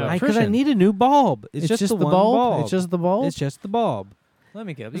need to see I the know. Because I electrician. need a new bulb. It's just the one bulb. It's just the bulb? It's just the bulb. Let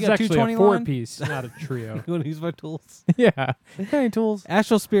me get it. This You is got actually 220 a line? 4-piece, not a trio. You want to use my tools? Yeah. Any tools?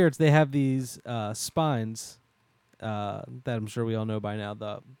 Astral Spirits, they have these spines that I'm sure we all know by now.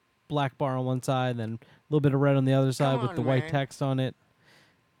 The black bar on one side, then a little bit of red on the other side with the white text on it.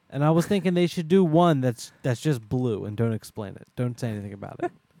 And I was thinking they should do one that's just blue and don't explain it. Don't say anything about it.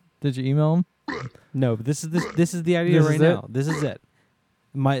 Did you email him? No, but this is the idea This right is it? now. This is it.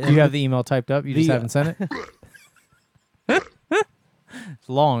 Do you have the email typed up? You just haven't sent it? It's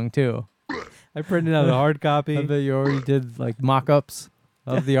long, too. I printed out a hard copy. I bet you already did, like, mock-ups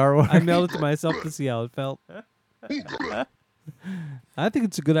of the artwork. I mailed it to myself to see how it felt. I think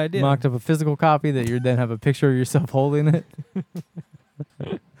it's a good idea. Mocked up a physical copy that you then have a picture of yourself holding it.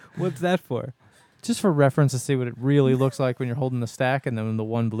 What's that for? Just for reference to see what it really looks like when you're holding the stack and then the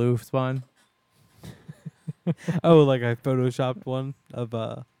one blue spine. Oh, like I photoshopped one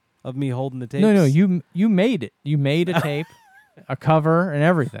of me holding the tapes. No, you made it. You made a tape, a cover, and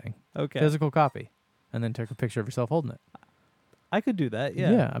everything. Okay. Physical copy. And then took a picture of yourself holding it. I could do that.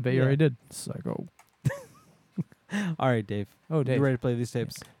 Yeah. Yeah, I bet you already did. Psycho. All right, Dave. Oh, Dave. You ready to play these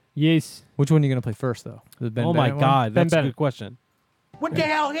tapes? Yes. Which one are you going to play first, though? The Ben Oh my Bennett one? God, Ben that's a Bennett. good question. What the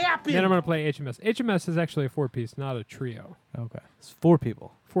hell happened? Then I'm going to play HMS. HMS is actually a 4-piece, not a trio. Okay. It's 4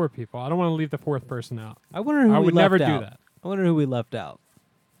 people. 4 people. I don't want to leave the 4th person out. I wonder who I we would left never do out. that. I wonder who we left out.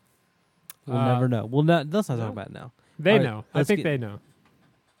 We'll never know. Let's not talk about it now. They All right, know. I let's think get- they know.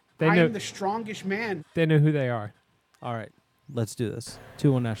 They I know. am the strongest man. They know who they are. All right, let's do this.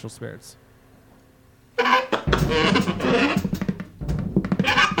 2 on National Spirits.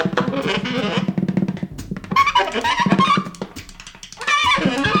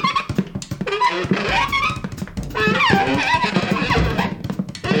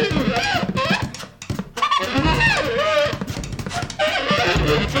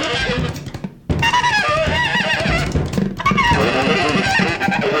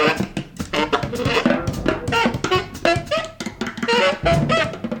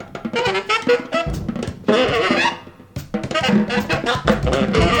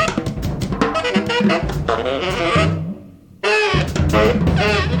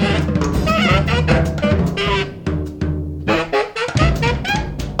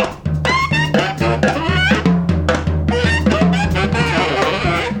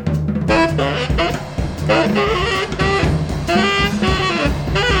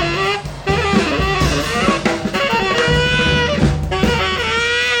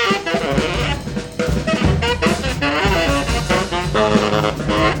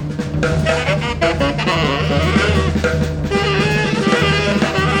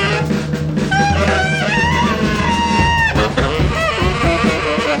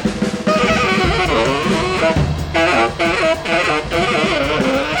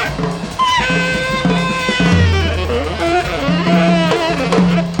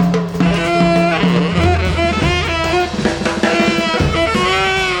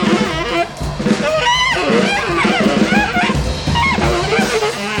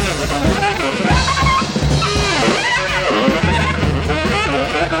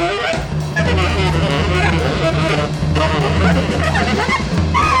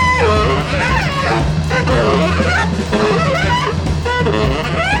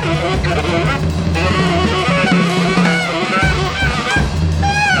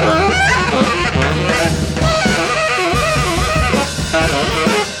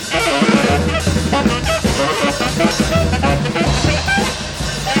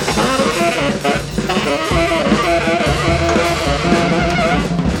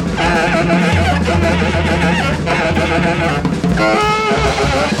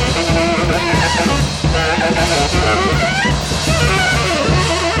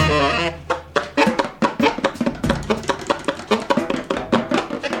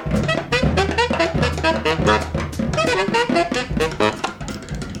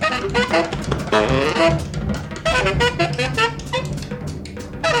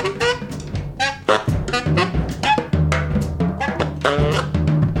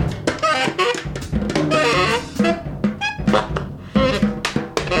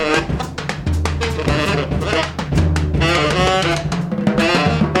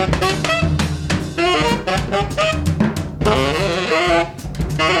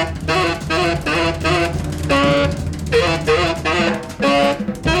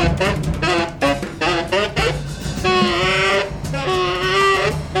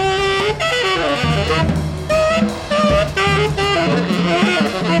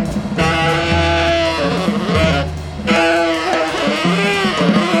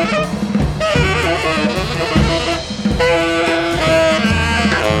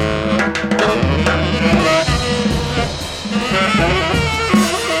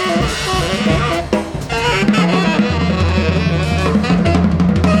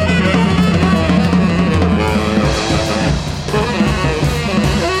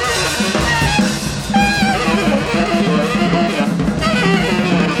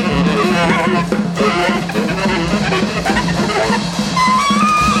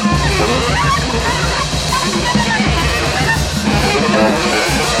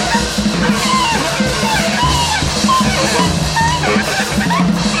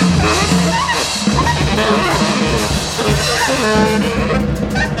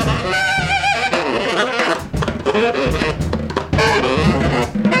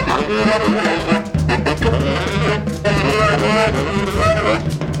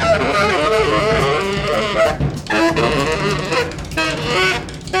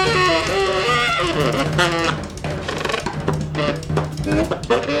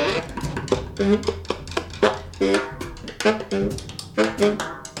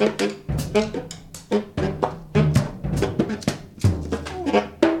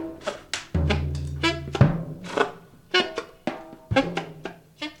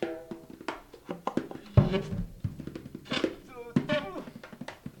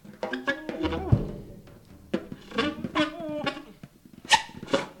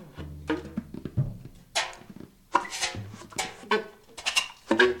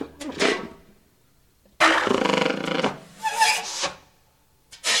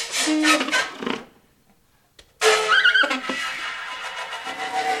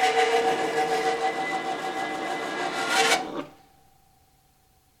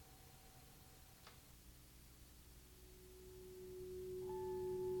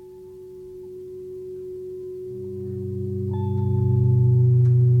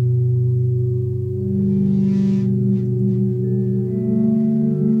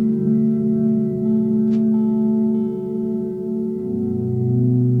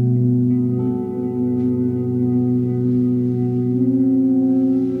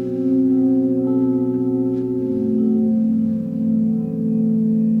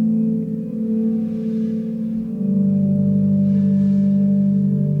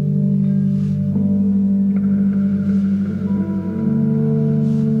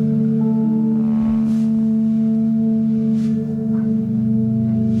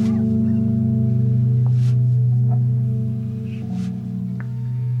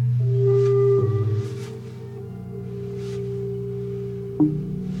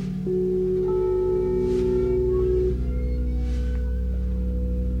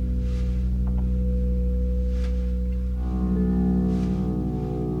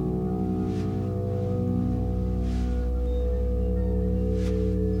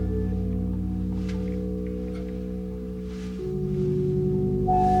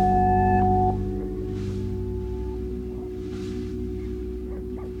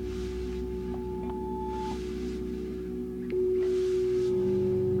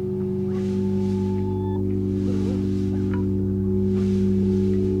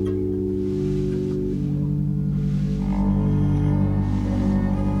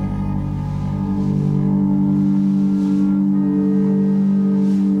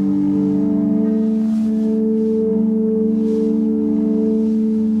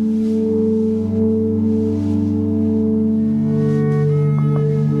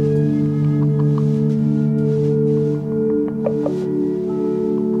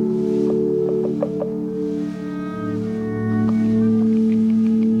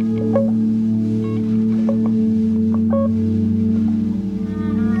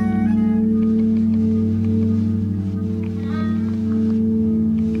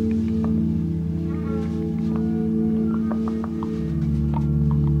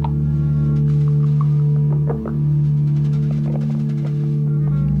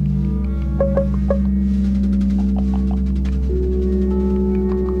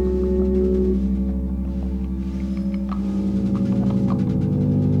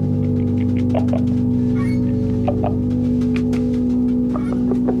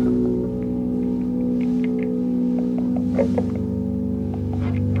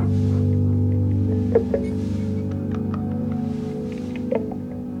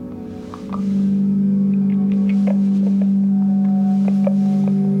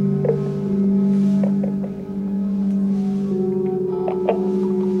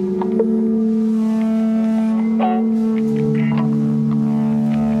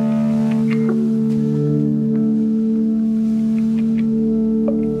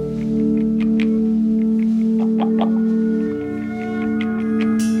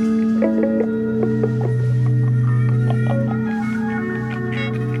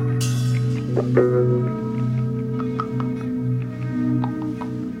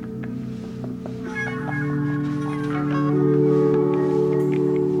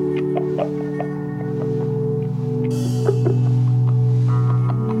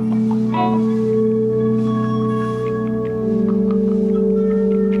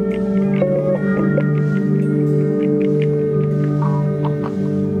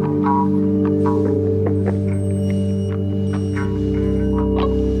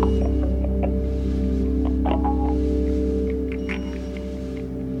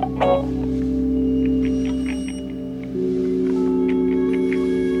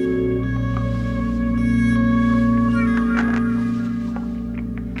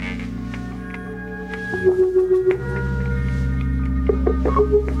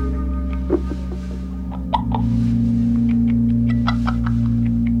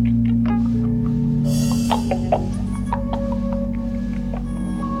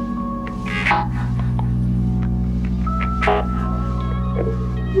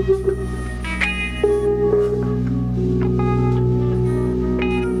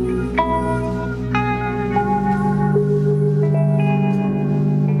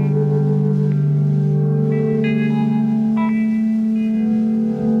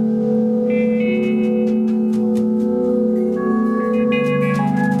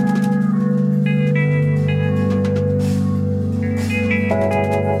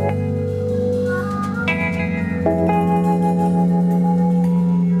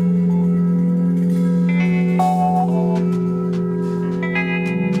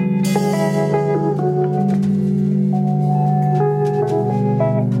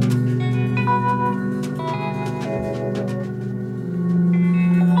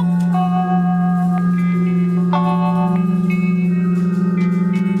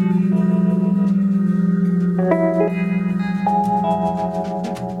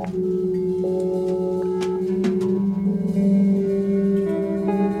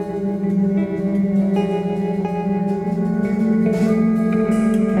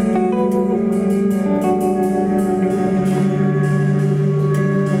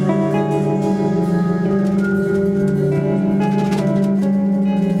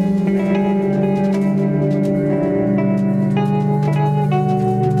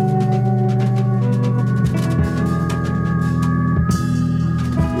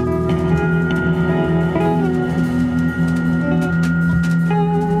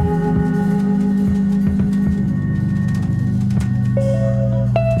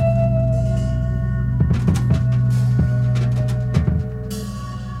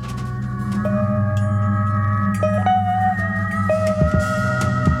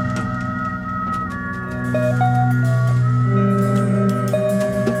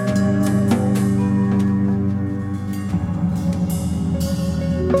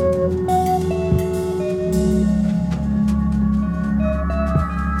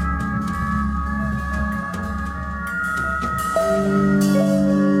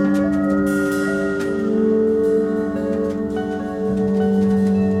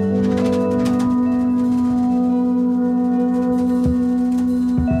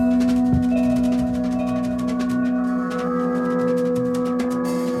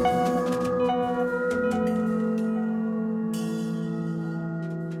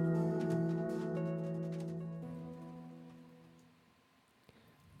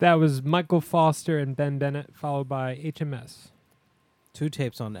 That was Michael Foster and Ben Bennett, followed by HMS. 2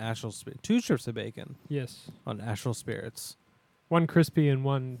 tapes on Astral Spirits. 2 strips of bacon Yes. on Astral Spirits. One crispy and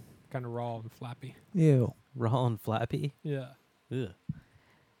one kind of raw and flappy. Ew. Raw and flappy. Yeah. Ugh.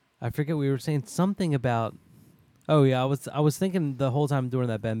 I forget we were saying something about. Oh yeah, I was thinking the whole time during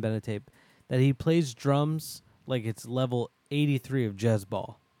that Ben Bennett tape that he plays drums like it's level 83 of jazz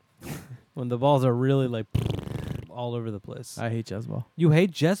ball. When the balls are really like all over the place. I hate jazz ball. You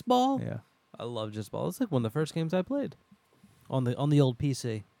hate jazz ball? Yeah. I love jazz ball. It's like one of the first games I played on the old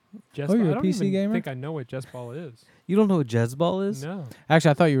PC. Jazz Oh, ball? you're I a don't PC even gamer? think I know what jazz ball is. You don't know what jazz ball is? No.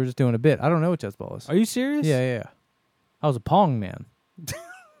 Actually, I thought you were just doing a bit. I don't know what jazz ball is. Are you serious? Yeah. I was a Pong man.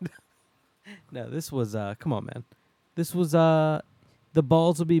 No, this was come on, man. This was the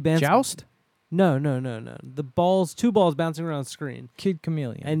balls will be bouncing. Joust? No. The balls, 2 balls bouncing around the screen. Kid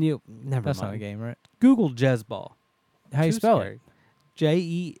Chameleon. And you never That's mind. not a game, right? Google jazz ball. How you Too spell scary.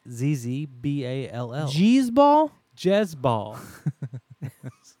 JEZZBALL. it? G's ball? Jazz ball.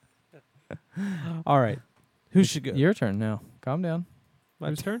 All right. Who should go? Your turn now. Calm down.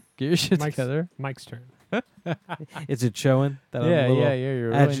 Whose turn? Get your shit Mike's, together. Mike's turn. Is it showing that I'm Yeah. a little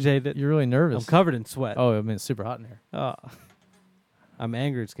You're agitated? Really, you're really nervous. I'm covered in sweat. Oh, I mean, it's super hot in here. I'm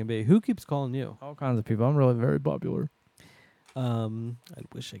angry as can be. Who keeps calling you? All kinds of people. I'm really very popular. I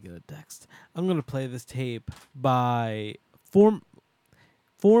wish I get a text. I'm gonna play this tape by former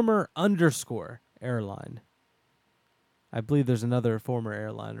 _ airline. I believe there's another former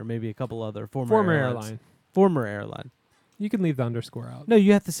airline, or maybe a couple other former airlines. airline. Former airline. You can leave the underscore out. No,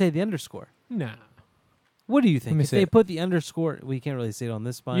 you have to say the underscore. Nah. What do you think? me If see they it. put the underscore, we can't really see it on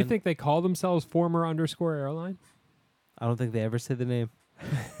this spine. You think they call themselves former _ airline? I don't think they ever say the name.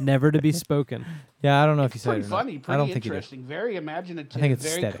 Never to be spoken. Yeah, I don't know if you It's said it pretty or funny, not. I don't pretty think you do. interesting, very imaginative, I think it's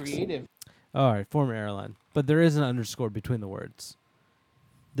very aesthetics. creative. All right, former airline. But there is an underscore between the words.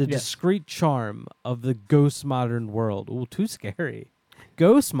 The Yes. discreet charm of the ghost modern world. Ooh, too scary.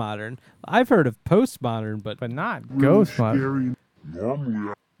 Ghost modern? I've heard of postmodern, but But not ghost modern.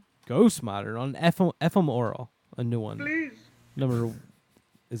 ghost modern on FM Oral, a new one. Please. Number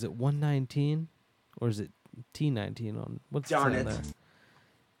Is it 119 or is it T19 on what's Darn on it. there?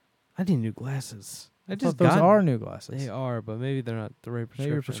 I need new glasses. I I just thought those got are new glasses. They are, but maybe they're not the right prescription.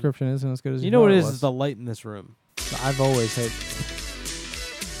 Maybe your prescription isn't as good as You know what thought it was. is the light in this room. I've always hated.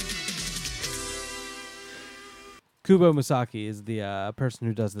 Kubo Masaki is the person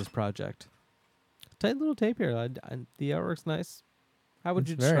who does this project. Tight little tape here. The artwork's nice. How would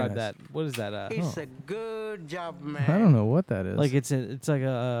It's you very describe nice. that? What is that? It's a good job, man. I don't know what that is. Like it's like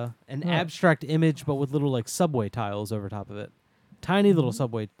an abstract image, but with little like subway tiles over top of it. Tiny little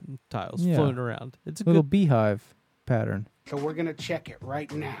subway tiles Yeah. floating around. It's a little good. beehive pattern. So we're gonna check it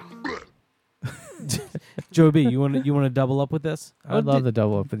right now. Joe B, you want to double up with this? I'd love to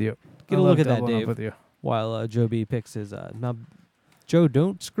double up with you. Get I'd a love look at that, doubling up Dave. with you. While Joe B picks his now. Joe,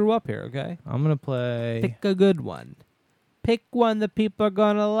 don't screw up here, okay? I'm gonna play Pick a good one. Pick one that people are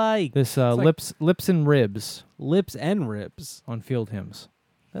gonna like. this like- lips and ribs Lips and ribs. on Field Hymns.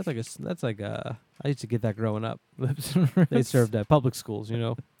 That's like a. I used to get that growing up. Lips and ribs. They served at public schools, you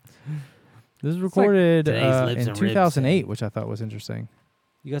know. This is recorded today's lips in and ribs 2008, which I thought was interesting.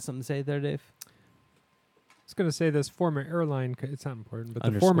 You got something to say there, Dave? I was gonna say this former airline. It's not important, but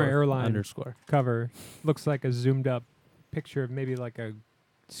the former airline underscore. cover looks like a zoomed up picture of maybe like a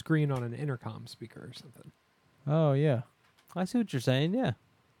screen on an intercom speaker or something, Oh yeah. I see what you're saying. Yeah.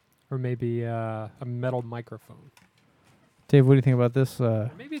 or maybe a metal microphone. Dave, what do you think about this? Or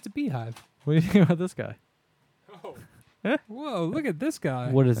maybe it's a beehive. What do you think about this guy? Oh, whoa! Look at this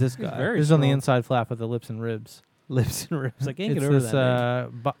guy. What is this He's guy? very This is on the strong. inside flap with the lips and ribs. Lips and ribs. I can't It's get over this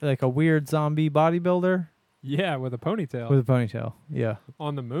that. like a weird zombie bodybuilder Yeah, with a ponytail. with a ponytail. Yeah.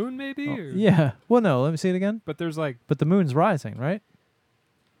 On the moon, maybe. Oh, Or- yeah. Well, no. Let me see it again. But there's like, But the moon's rising, right?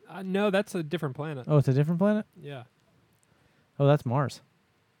 no, that's a different planet. Oh, it's a different planet. Yeah. Oh, that's Mars.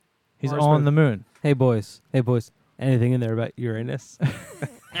 He's Mars on with- the moon. Hey boys. Anything in there about Uranus?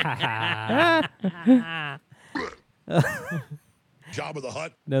 Job of the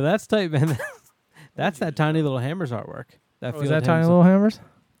Hut. No, that's tight, man. That's that tiny little Hammers artwork. That Oh, Field is that tiny Hymns little hammers?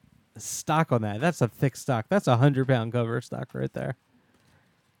 stock on that. That's a thick stock. That's a 100-pound cover stock right there.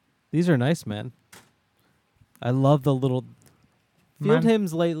 These are nice, man. I love the little Field Man.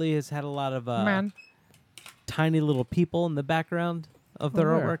 Hymns lately has had a lot of tiny little people in the background of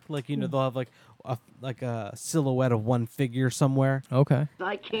their where? artwork. Like they'll have like a silhouette of one figure somewhere, Okay.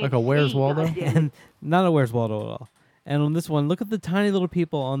 I can't Like a Where's see, Waldo? goddammit. and not a Where's Waldo at all. And on this one, look at the tiny little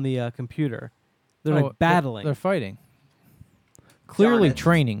people on the computer. They're Oh, like battling. They're fighting. Clearly it.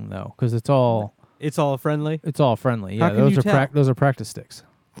 training though, because it's all friendly. friendly. How Yeah, can those you are tell? those are practice sticks.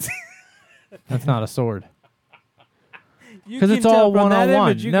 That's not a sword. You Because can it's tell all from one that on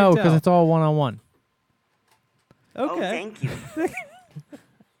one. image, you No, can because tell. it's all one on one. Oh, Okay. thank you.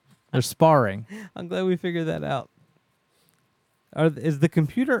 They're sparring. I'm glad we figured that out. Is the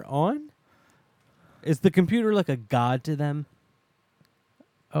computer on? Is the computer like a god to them?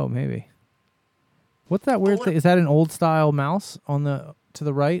 Oh, maybe. What's that weird thing? Is that an old style mouse on the to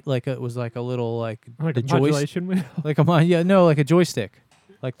the right? Like it was like a little like Like the a modulation wheel. like like a joystick,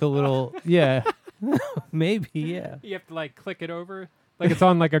 like the little yeah. Maybe, yeah. You have to like click it over, like it's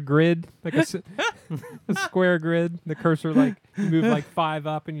on like a grid, like a square grid. The cursor like you move like 5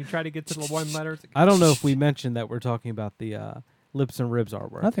 up, and you try to get to the one letter. It's like, I don't know if we mentioned that we're talking about the lips and ribs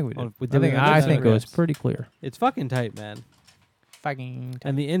artwork. I think we did. Oh, we I think mention it was ribs? pretty clear. It's fucking tight, man. Fucking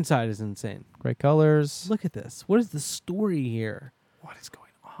And the inside is insane. great colors. Look at this. What is the story here? What is going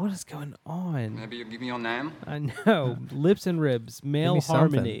on? What is going on? Maybe you give me your name? I know. Lips and Ribs, Male me something.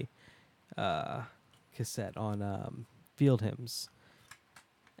 Harmony cassette on Field Hymns.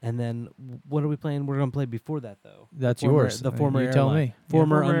 And then what are we playing? We're going to play before that, though. That's Former- yours. The former You airline. tell me.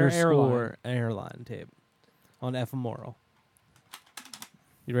 Former Former underscore airline tape on ephemeral.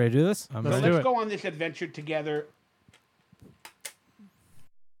 You ready to do this? I'm So ready. let's go on this adventure together.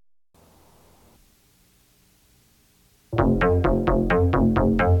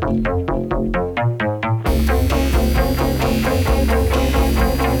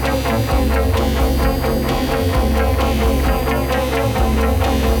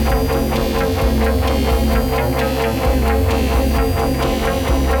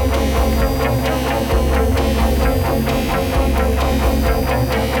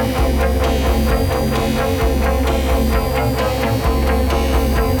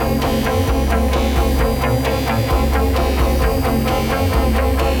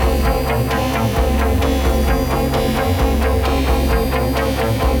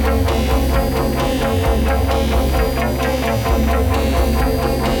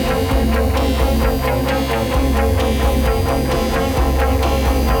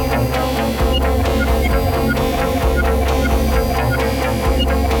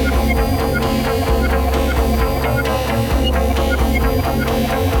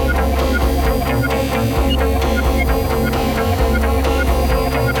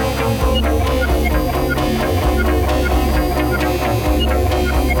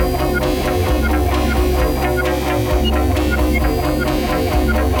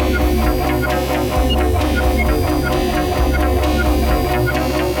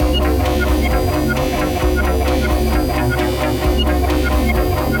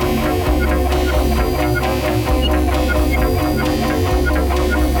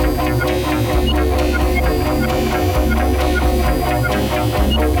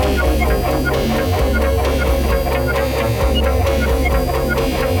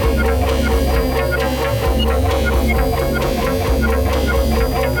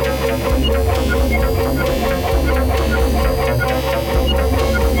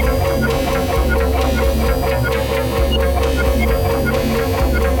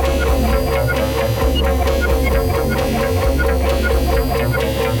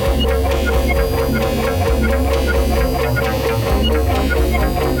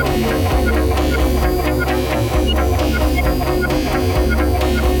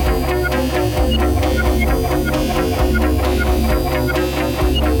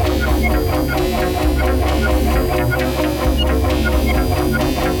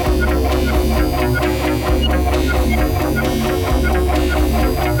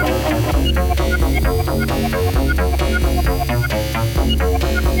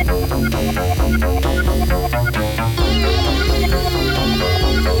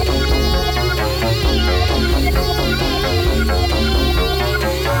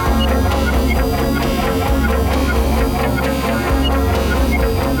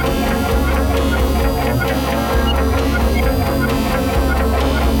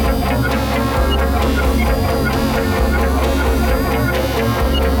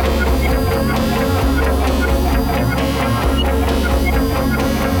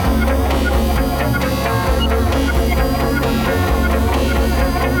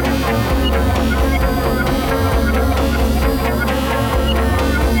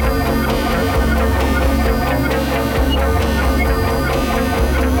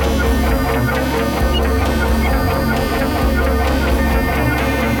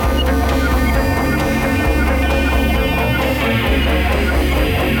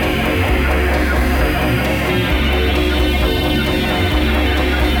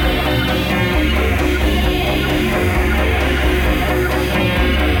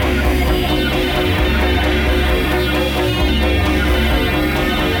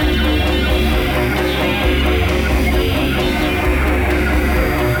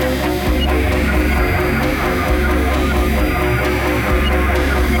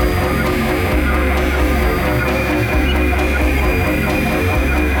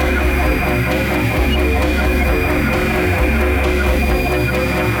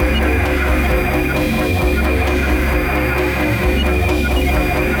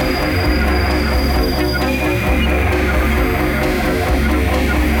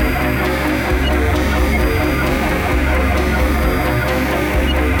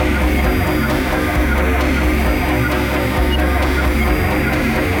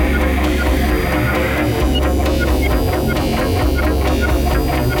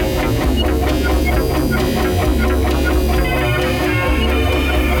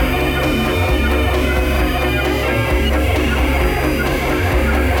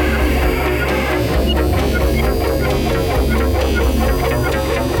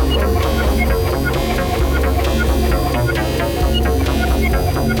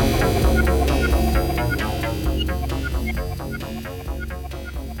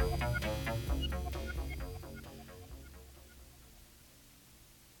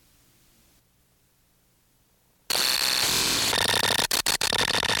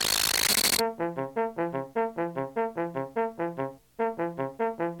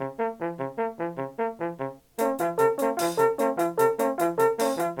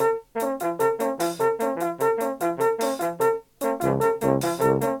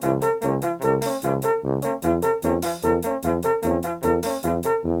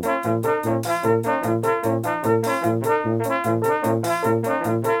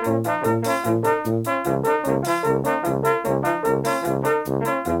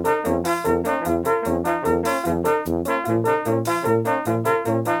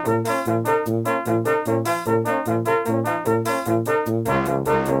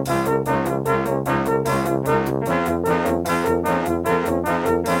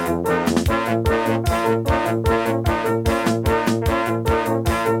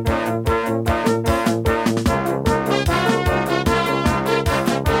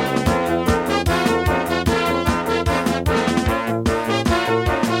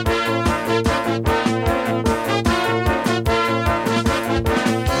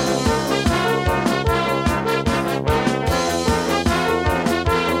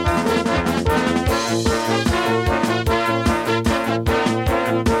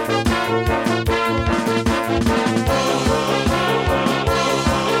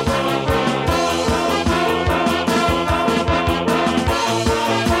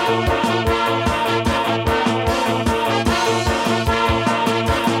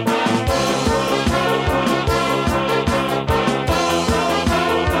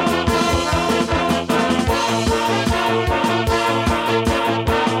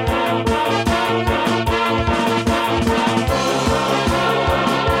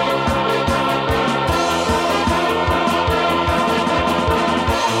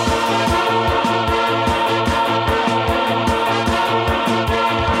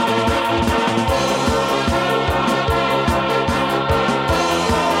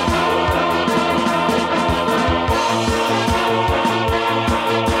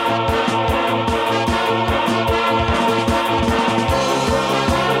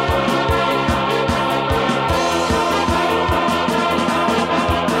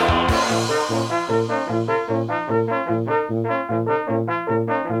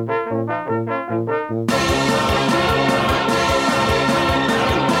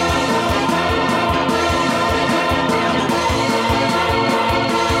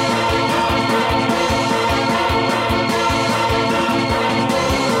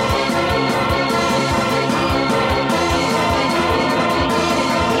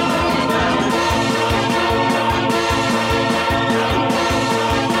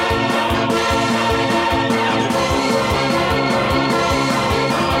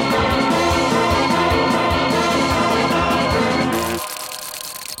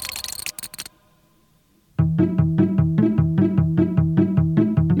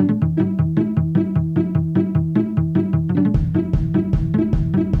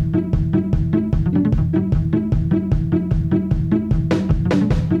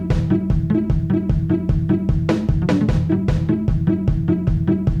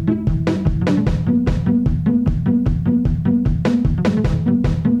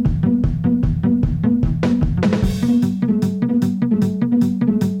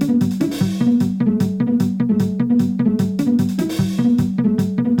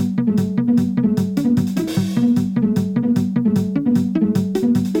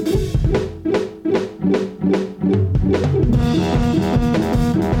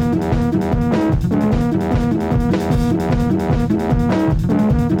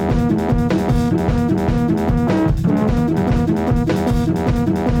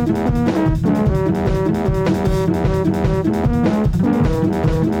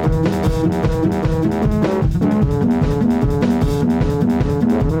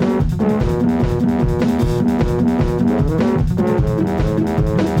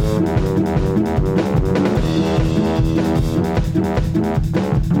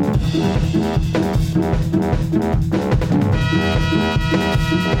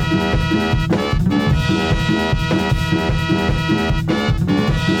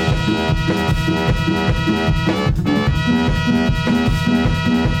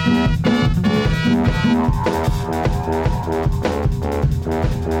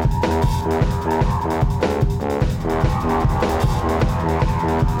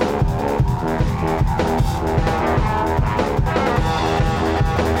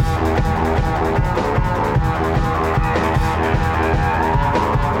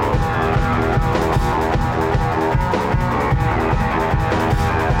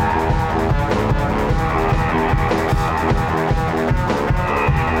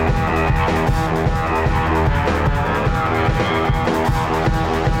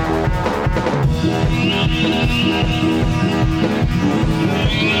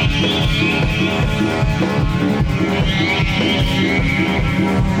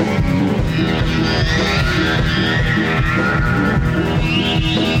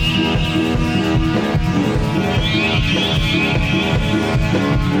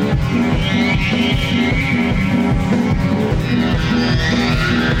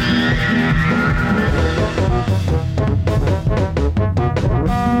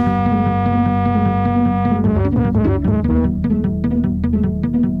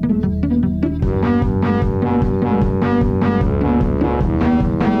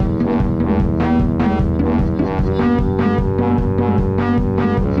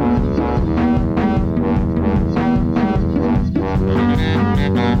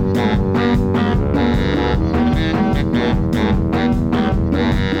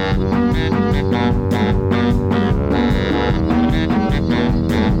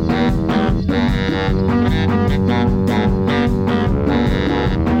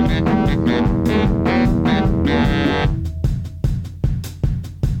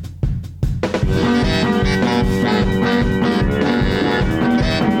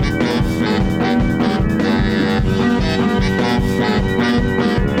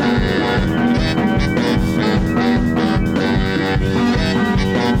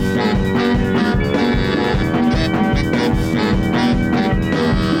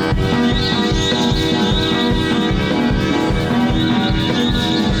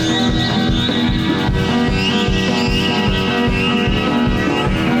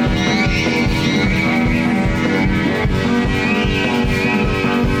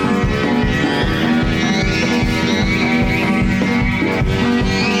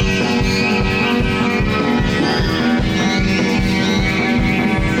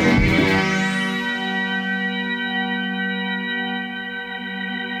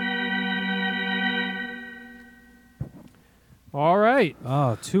 All right.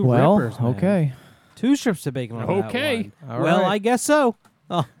 Oh, two Well, rippers, man. okay. 2 strips of bacon on Okay. that one. All Well, right. I guess so.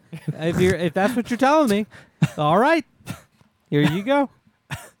 Oh, if that's what you're telling me, all right. Here you go.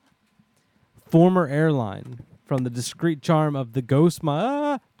 Former airline from the discreet charm of the Ghost For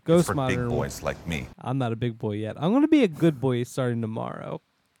Modern. big boys like me. I'm not a big boy yet. I'm going to be a good boy starting tomorrow.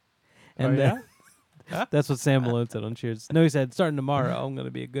 And Oh, yeah? that's what Sam Malone said on Cheers. No, he said starting tomorrow. I'm going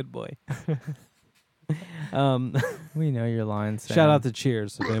to be a good boy. We know your lines. Shout out to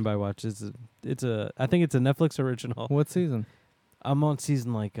Cheers if anybody watches. I think it's a Netflix original. What season? I'm on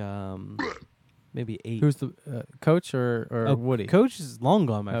season maybe 8. Who's the coach or Woody? Coach is long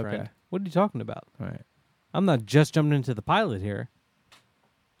gone, my Okay. friend. What are you talking about? All right. I'm not just jumping into the pilot here.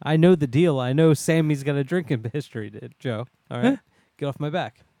 I know the deal. I know Sammy's got a drinking history, Joe. All right? Get off my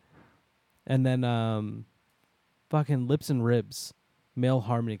back. And then fucking Lips and Ribs, male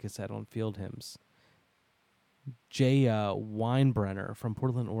harmony cassette on Field Hymns. Jay Weinbrenner from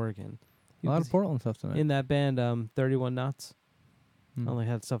Portland, Oregon. A lot of Portland stuff tonight. In that band, 31 Knots. Only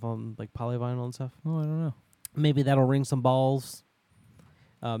had stuff on like polyvinyl and stuff. Oh, I don't know. Maybe that'll ring some balls.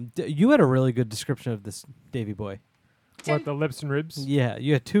 You had a really good description of this, Davey boy. What, the Lips and Ribs? Yeah,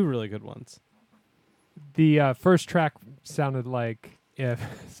 you had 2 really good ones. The first track sounded like if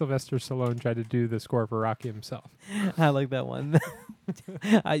Sylvester Stallone tried to do the score for Rocky himself. I like that one.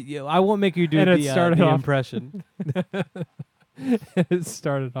 I won't make you do And it the started off- impression. It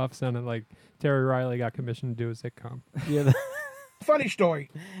started off sounding like Terry Riley got commissioned to do a sitcom. Yeah, Funny story.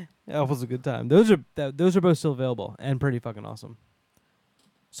 that was a good time. Those are both still available and pretty fucking awesome.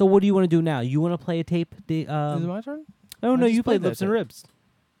 So what do you want to do now? You want to play a tape? Is it my turn? Oh I no, just you played played that Lips and tape. Ribs.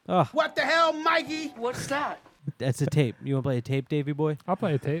 Oh, What the hell, Mikey? What's that? that's a tape. You want to play a tape, Davey boy? I'll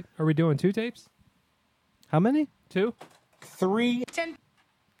play a tape. Are we doing 2 tapes? How many? 2? 3.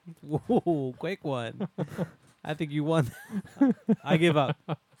 Whoa, quick one. I think you won. I give up.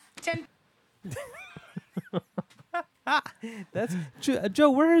 10. That's Joe.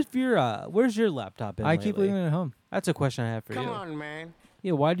 Where's your laptop? In I keep lately? leaving it at home. That's a question I have for Come you. on, man.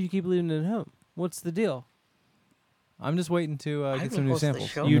 Yeah, why do you keep leaving it at home? What's the deal? I'm just waiting to I get will some new post the samples.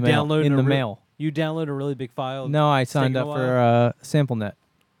 show. You in the mail. download in a the re- mail. You download a really big file. No, I It's signed taking up a for SampleNet.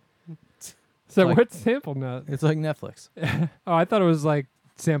 So Like- what's sample net? It's like Netflix. Oh, I thought it was like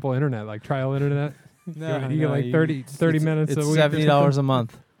sample internet, like trial internet. you get like 30 minutes It's a week. or $70 something. a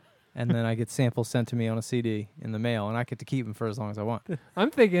month, and then I get samples sent to me on a CD in the mail, and I get to keep them for as long as I want. I'm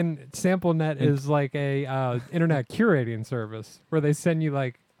thinking SampleNet is like a internet curating service where they send you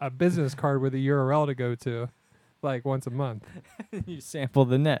like a business card with a URL to go to, like once a month. You sample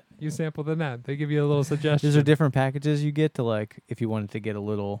the net. You sample the net. They give you a little suggestion. Is there different packages you get to like if you wanted to get a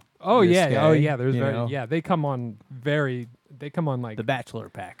little? Oh yeah, risque, oh yeah. There's you very know? yeah. They come on like The Bachelor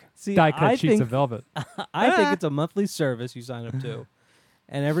pack. See, die cut I sheets think of velvet. I think it's a monthly service you sign up to,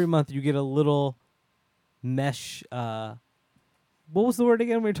 and every month you get a little mesh. What was the word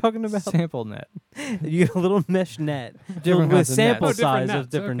again we were talking about? Sample net. You get a little mesh net filled Different with kinds of sample nets. Oh, different size of nets,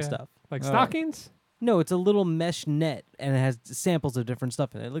 different okay. stuff. Like Oh. stockings. No, it's a little mesh net, and it has samples of different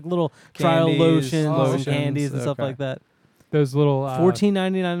stuff in it, like little trial Candies, lotions, lotions, and candies, and stuff okay. like that. Those little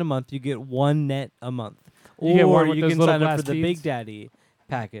 $14.99 a month. You get 1 net a month, You get one or with you those can little sign up glass for the beads? Big Daddy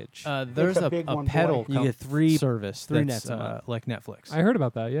package. There's a a, big one, boy. pedal You get service three that's nets a month. like Netflix. I heard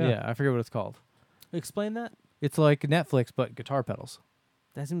about that. Yeah. I forget what it's called. Explain that. It's like Netflix but guitar pedals,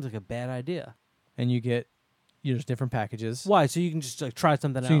 That seems like a bad idea. and you get there's different packages. Why? So you can just like try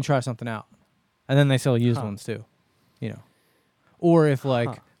something So out. you can try something out, and then they sell used Huh. ones too. You know, or if like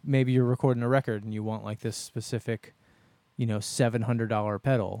Huh. maybe you're recording a record and you want like this specific, $700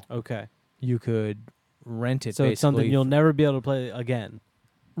 pedal, Okay. you could rent it. So it's something basically you'll never be able to play again.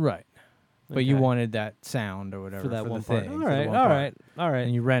 right. But you Okay. wanted that sound or whatever for that the one part. thing, All for the right. one All part. right. All right.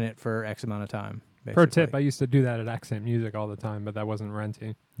 And you rent it for X amount of time. Pro tip: basically. I used to do that at Accent Music all the time, but that wasn't renting.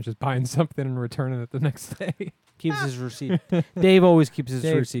 I was just buying something and returning it the next day. Keeps his receipt. Dave always keeps his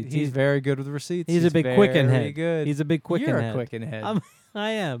receipts. He's very good with receipts. He's a big quicken very head. Good. He's a big quicken You're head. a quicken head.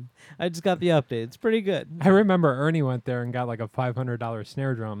 I am. I just got the update. It's pretty good. I remember Ernie went there and got like a $500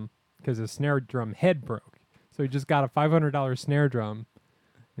 snare drum because his snare drum head broke. So he just got a $500 snare drum.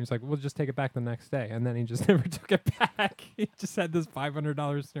 He was like, we'll just take it back the next day. And then he just never took it back. He just had this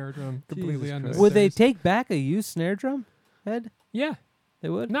 $500 snare drum completely unnecessary. Would they take back a used snare drum head? Yeah. They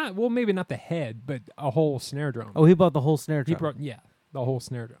would? Maybe not the head, but a whole snare drum. Oh, he bought the whole snare drum. He brought, the whole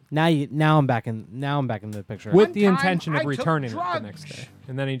snare drum. Now I'm back in the picture. With the intention of returning it the next day.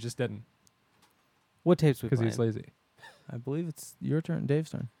 And then he just didn't. What tapes we Because playing? he's lazy. I believe it's your turn,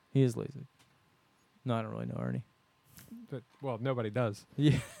 Dave's turn. He is lazy. No, I don't really know Ernie. But, well, nobody does.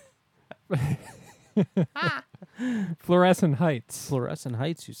 Yeah. Fluorescent Heights. Fluorescent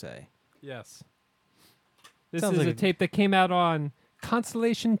Heights, you say? Yes. This Sounds is like a tape that came out on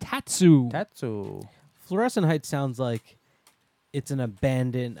Constellation Tatsu. Fluorescent Heights sounds like it's an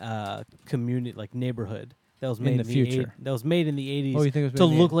abandoned community, like neighborhood that was made in the future. That was made in the 80s. Oh, you think it was to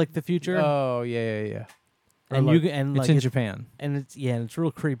made in the look like the future? Oh, yeah. And Or you like, and it's like in Japan. and it's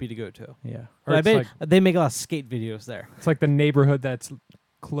real creepy to go to. Yeah. But Or I bet it's they make a lot of skate videos there. It's like the neighborhood that's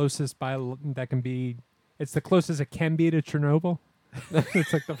closest that can be. It's the closest it can be to Chernobyl.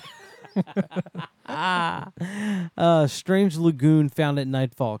 It's like the Strange Lagoon Found at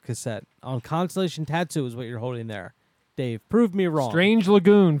Nightfall cassette on Constellation Tattoo is what you're holding there. Dave, prove me wrong. Strange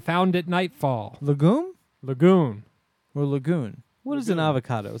Lagoon Found at Nightfall. Lagoon Or lagoon. What is an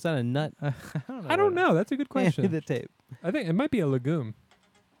avocado? Is that a nut? I don't know. That's a good question. Hand me the tape. I think it might be a legume.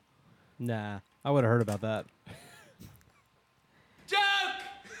 Nah, I would have heard about that.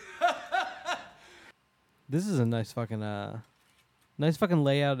 This is a nice fucking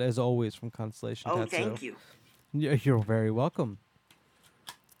layout as always from Constellation Tattoo. Thank you. You're very welcome.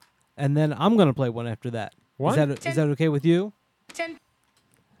 And then I'm gonna play one after that. What? Is that okay with you? 10.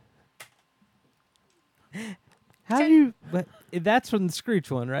 How do you? But that's from the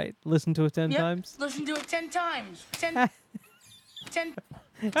Screech one, right? Listen to it 10 Yep. times. Listen to it 10 times. 10.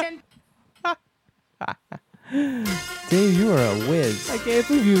 10. Dave, you are a whiz. I can't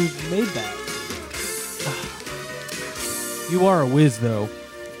believe you made that. You are a whiz, though.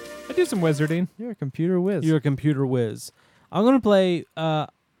 I do some wizarding. You're a computer whiz. You're a computer whiz. I'm gonna play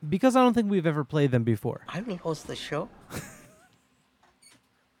because I don't think we've ever played them before. I will host the show.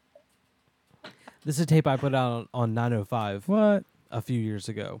 This is a tape I put out on 905 What? a few years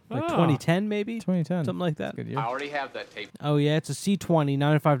ago, like Ah. 2010 maybe, 2010. something like that. Good year. I already have that tape. Oh yeah, it's a C20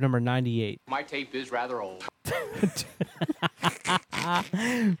 905 number 98. My tape is rather old.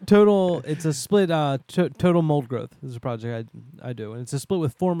 Total, it's a split. Total mold growth is a project I do, and it's a split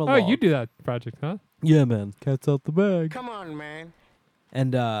with Forma Oh, Log. you do that project, huh? Yeah, man. Cat's out the bag. Come on, man.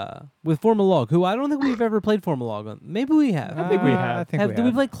 And with Forma Log, who I don't think we've ever played Forma Log on. Maybe we have. I think we have. I think we Did we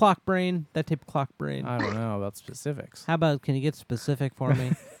have. play Clock Brain? That tape, Clock Brain. I don't know about specifics. How about, can you get specific for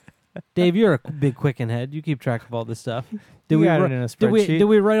me? Dave, you're a big quicken head. You keep track of all this stuff. You got it in a spreadsheet. Did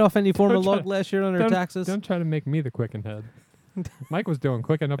we write off any Forma Don't try- Log last year on our Don't- taxes? Don't try to make me the quicken head. Mike was doing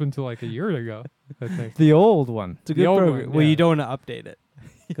quicken up until like a year ago, I think. The old one. It's a The good old program. one, Well, yeah. you don't want to update it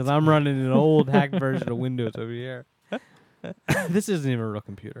because I'm running an old hacked version of Windows over here. This isn't even a real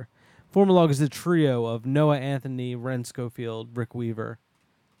computer. Forma Log is a trio of Noah Anthony, Ren Schofield, Rick Weaver.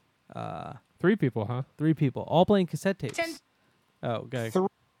 3 people, huh? 3 people, all playing cassette tapes. 10. Oh, okay.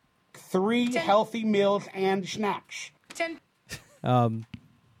 3 healthy meals and snacks. 10. 10.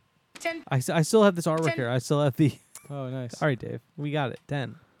 I still have this artwork 10. here. I still have the. Oh, nice. All right, Dave. We got it.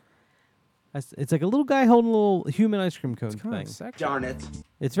 10. It's like a little guy holding a little human ice cream cone thing. Darn it.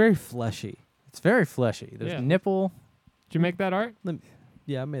 It's very fleshy. It's very fleshy. There's Yeah. nipple. Did you make that art?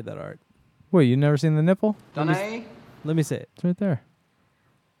 Yeah, I made that art. Wait, you never seen the nipple? Let me say it. It's right there.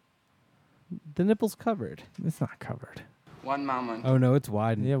 The nipple's covered. It's not covered. One moment. Oh no, it's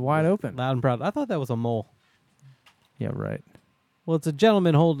wide. Yeah, wide open. Loud and proud. I thought that was a mole. Yeah, right. Well, it's a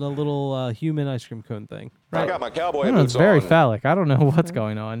gentleman holding a little human ice cream cone thing. I got my cowboy I don't know, boots it's very on. phallic. I don't know what's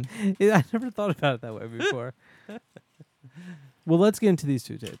going on. I never thought about it that way before. Well, let's get into these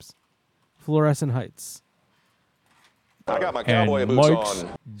 2 tapes. Fluorescent Heights. I got my cowboy boots Mike's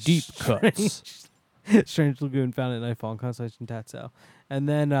on. deep cuts. Strange Lagoon Found at Nightfall, Constellation Tatsau. And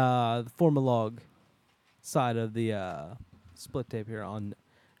then the Forma Log side of the split tape here on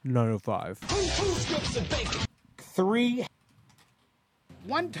 905. 3.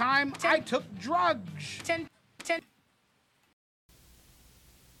 One time I took drugs. 10. 10.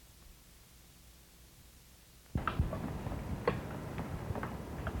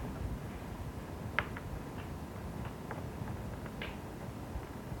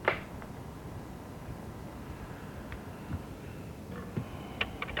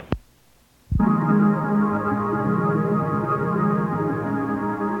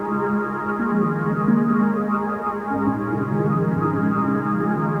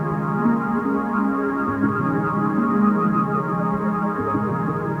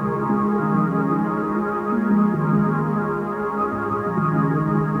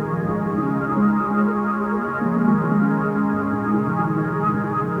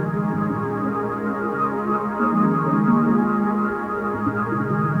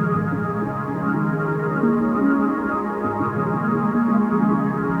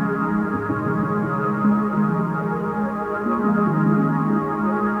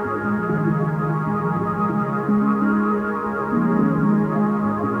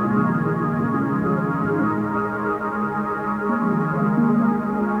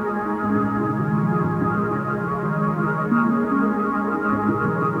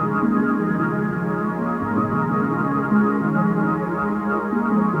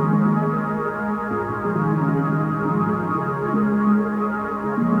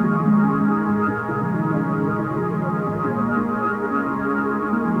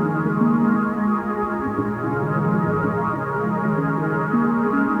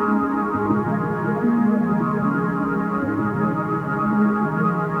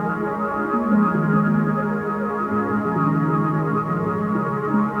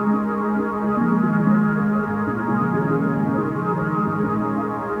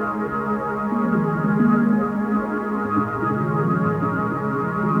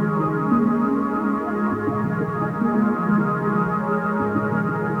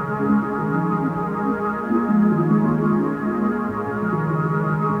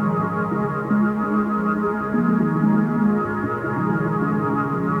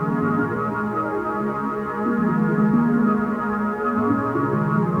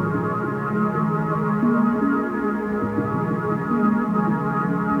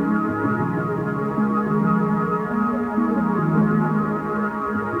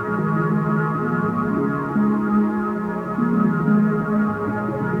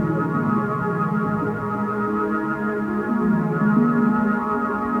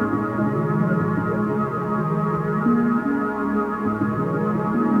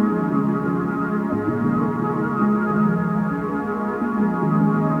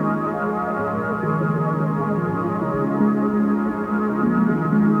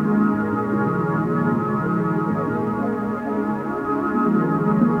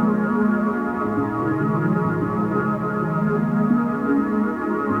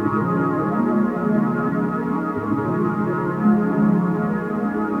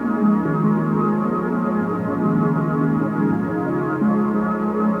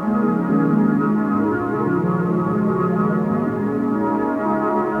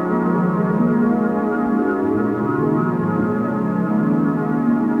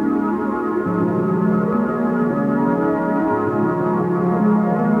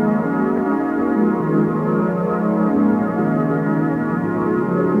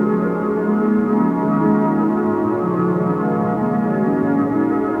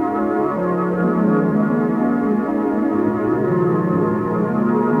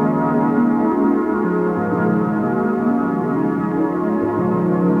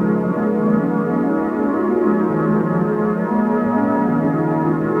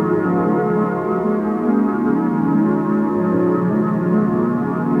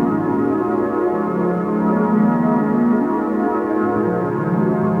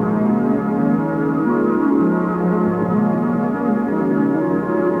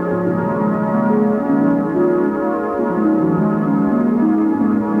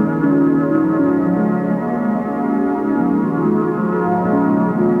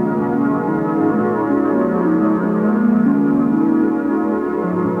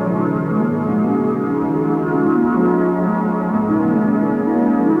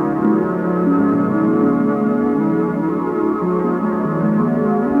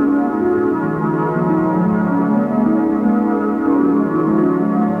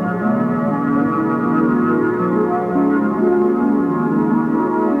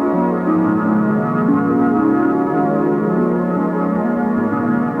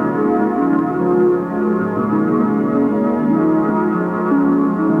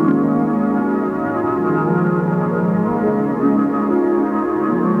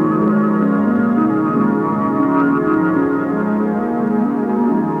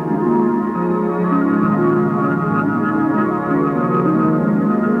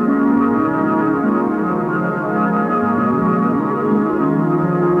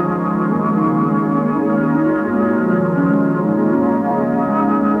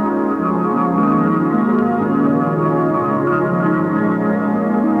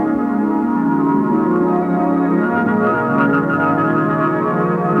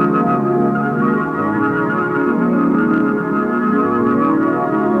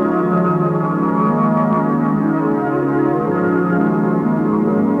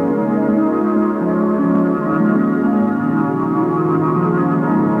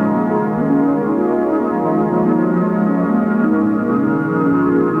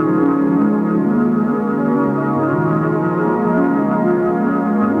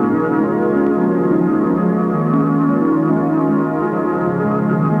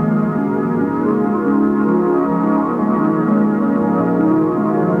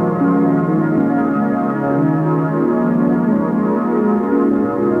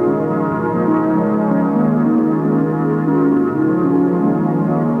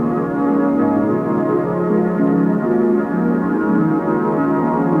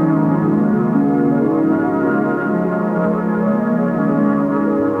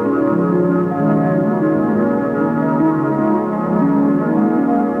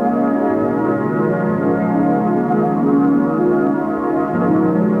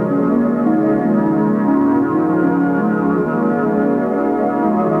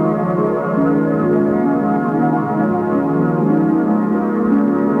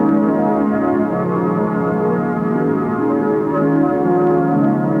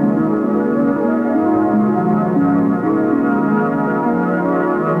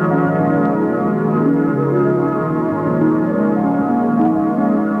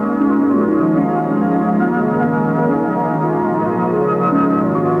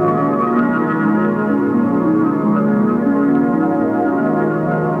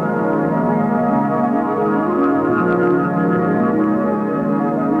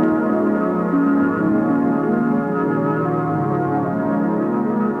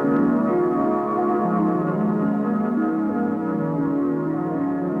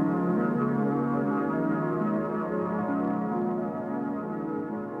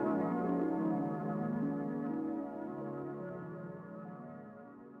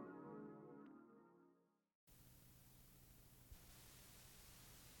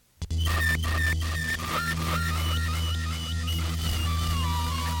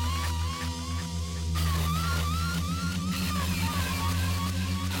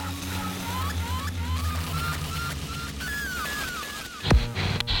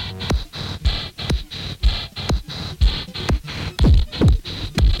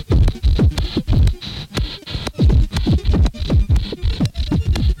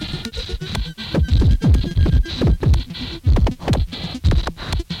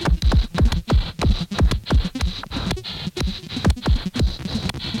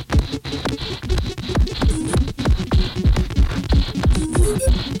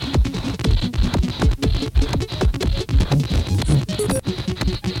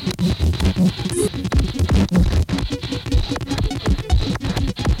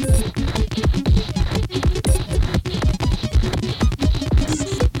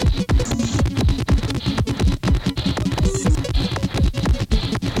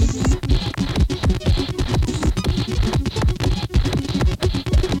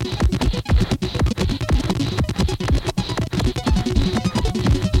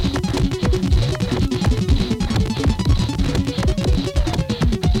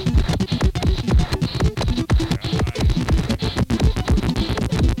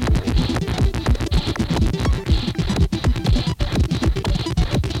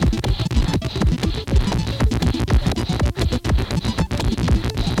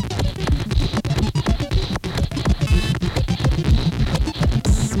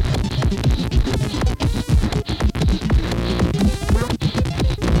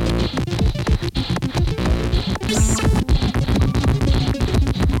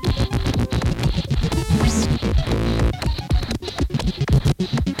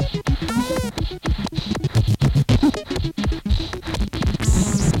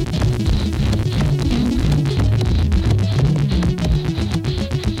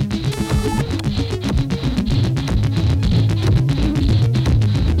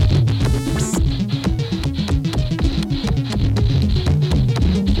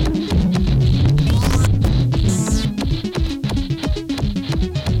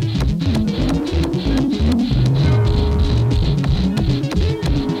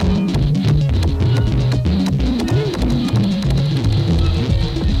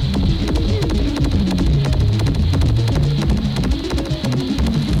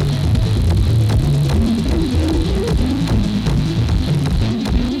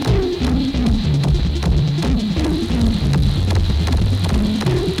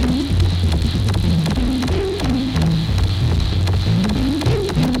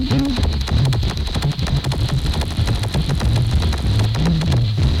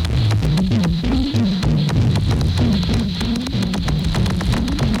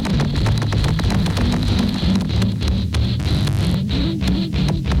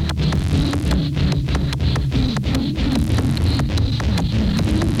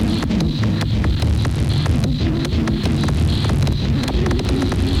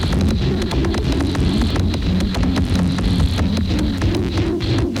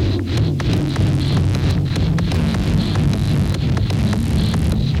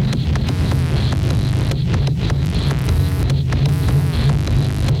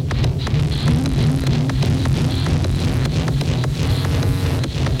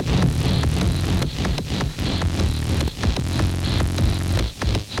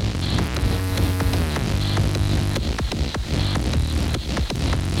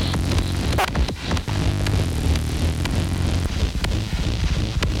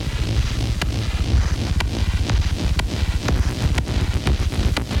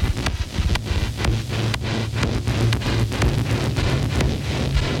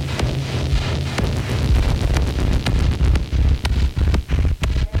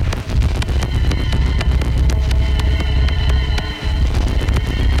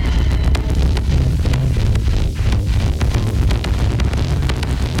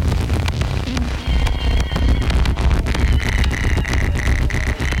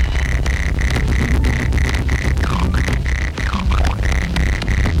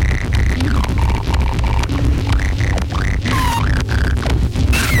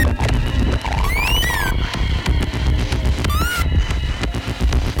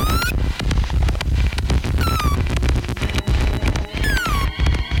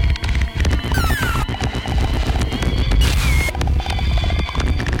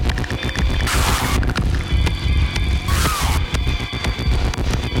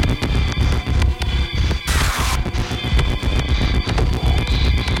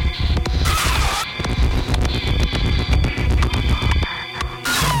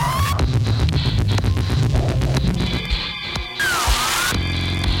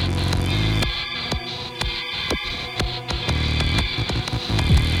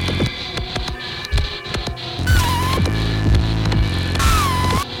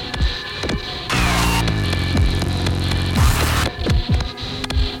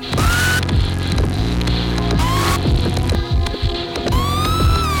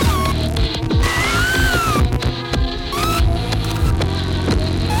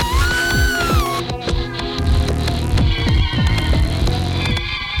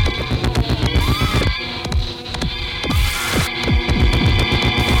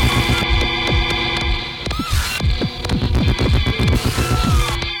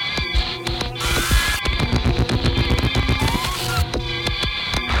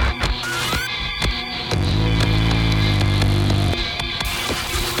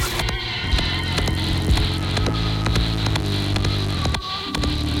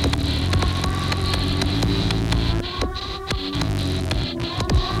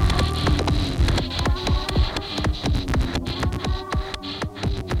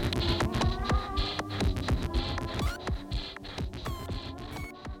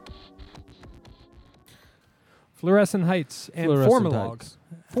 Fluorescent Heights and Fluorescent Formalog. Heights.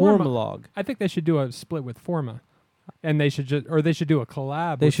 Formalog. I think they should do a split with Forma, and they should they should do a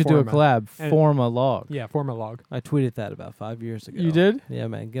collab. They with should Forma. do a collab. And- Formalog. Yeah, Formalog. I tweeted that about 5 years ago. You did? Yeah,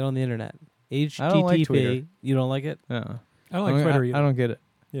 man. Get on the internet. HTTP. I don't like Twitter. You don't like it? No. I don't like Twitter either. I don't get it.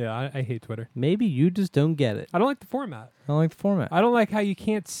 Yeah, I hate Twitter. Maybe you just don't get it. I don't like the format. I don't like the format. I don't like how you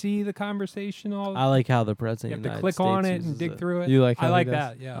can't see the conversation all. I like how the president You of have the to United click States on it uses and dig it. through it. You like how I he like does?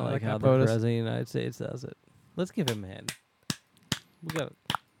 that. Yeah, I like how that. the POTUS. president of the United States does it. Let's give him a hand. We got it.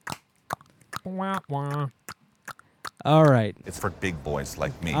 Wah, wah. All right. It's for big boys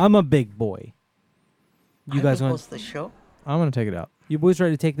like me. I'm a big boy. You guys want the show? I'm gonna take it out. You boys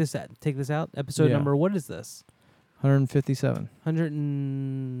ready to take this out? Episode Yeah. number, what is this? 157. 100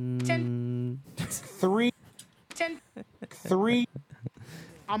 and... 3. 3.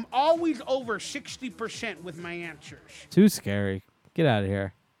 I'm always over 60% with my answers. Too scary. Get out of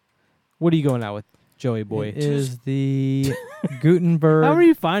here. What are you going out with, Joey boy? It is the Gutenberg. How are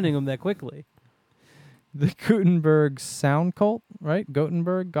you finding them that quickly? The Gutenberg Soundcult, right?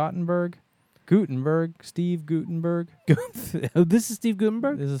 Gothenburg, Steve Gutenberg. Oh, this is Steve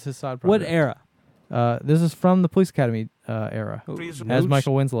Gutenberg? This is his side What project. era? This is from the Police Academy era. Has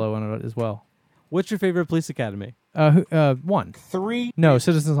Michael Winslow in it as well. What's your favorite police academy? One. 3. No,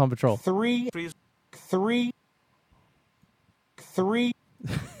 Citizens on Patrol. 3.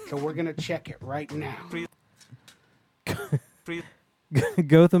 So we're going to check it right now.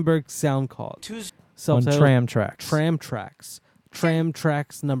 Gothenburg Soundcult. On Tram Tracks. Tram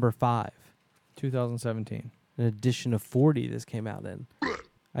Tracks number 5. 2017. An edition of 40 this came out in.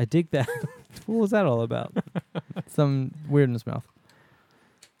 I dig that. What was that all about? Some weird in his mouth.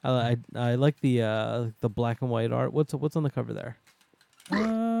 I like the black and white art. What's on the cover there?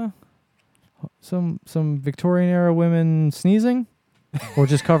 Some Victorian era women sneezing, or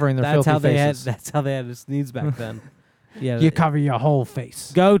just covering their That's filthy how they faces. That's how they had to sneeze back then. Yeah. You cover your whole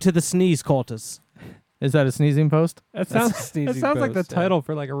face. Go to the sneeze cultus. Is that a sneezing post? That That's a sounds. sneezing That sounds like the post, yeah. title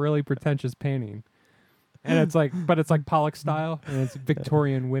for like a really pretentious painting. And it's like, but it's like Pollock style, and it's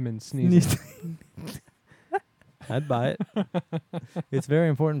Victorian women sneezing. I'd buy it. It's a very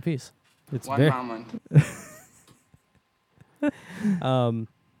important piece. It's One very moment. and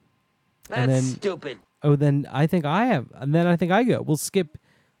That's then stupid. then I think I have, and then I think I go. We'll skip.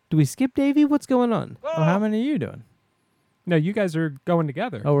 Do we skip Davey? What's going on? Oh, how many are you doing? No, you guys are going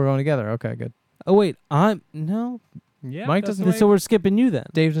together. Oh, we're going together. Okay, good. Oh wait, no. Yeah, Mike that's doesn't- the way- So we're skipping you then.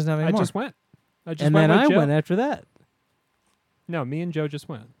 Dave doesn't have any I more. just went. I just And went then with I Joe. went after that. No, me and Joe just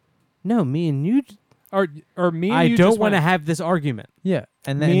went. No, me and you. Or me and I you don't just want to went. have this argument. Yeah,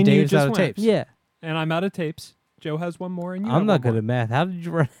 and Me then and you Dave's just out of went. tapes. Yeah, And I'm out of tapes. Joe has one more, and you I'm have not one good more. at math. How did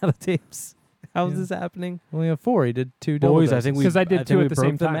you run out of tapes? How is Yeah. this happening? We only have 4. He did 2 double Boys, I doses. think we 'Cause I did think 2 we at the broke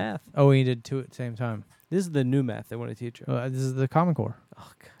same time. Math. Oh, he did 2 at the same time. This is the new math they want to teach you. This is the Common Core.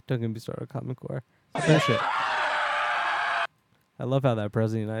 Oh, God, don't get me started on Common Core. Bullshit. I love how that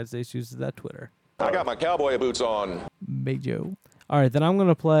president of the United States uses that Twitter. I got my cowboy boots on. Big Joe. All right, then I'm going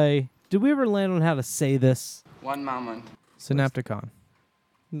to play. Did we ever land on how to say this? One moment. Synapticon.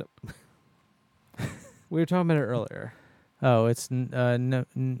 No. We were talking about it earlier. Oh, it's no.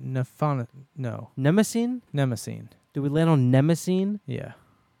 Mnemosyne? Mnemosyne. Did we land on Mnemosyne? Yeah.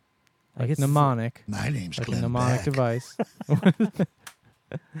 I Like guess mnemonic. My name's Like a Glenn mnemonic Beck. device.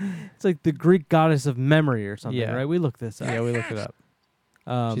 It's like the Greek goddess of memory or something, Yeah. right? We looked this up. Yeah, we looked it up.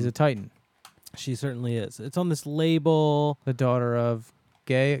 She's a Titan. She certainly is. It's on this label. The daughter of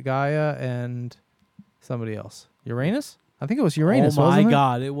Gaia and somebody else. Uranus? I think it was Uranus, Oh my wasn't it?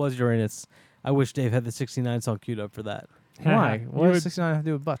 God, it was Uranus. I wish Dave had the 69 song queued up for that. Why? You What does would- 69 have to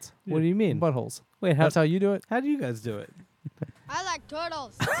do with butts? What do you mean? Buttholes. Wait, That's how you do it? how do you guys do it? I like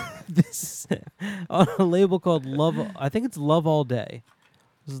turtles. This on a label called Love. I think it's Love All Day.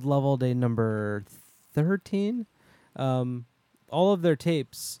 This is Love All Day number 13. All of their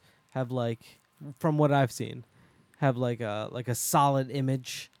tapes have from what I've seen, have like a solid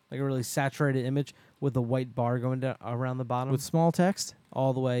image, like a really saturated image with a white bar going down around the bottom With small text?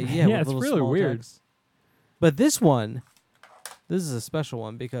 all the way. Yeah, with it's little really small weird. text. But this is a special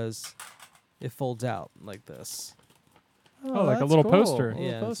one because it folds out like this. Oh, like a that's little cool. poster. A little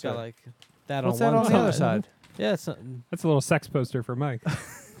Yeah, it's poster. got like that What's on that one on side. the other side? Yeah, That's a little sex poster for Mike.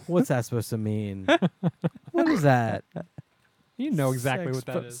 what's that supposed to mean? What is that? You know exactly Sex what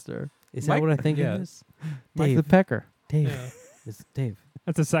that is. poster. Is Mike- that what I think yeah. it is? Mike Dave, the Pecker. Dave, Yeah. Dave,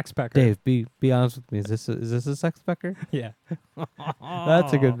 That's a sex pecker. Dave. Be honest with me. Is this a sex pecker? Yeah.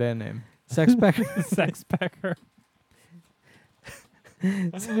 That's a good band name. Sex pecker. Sex pecker.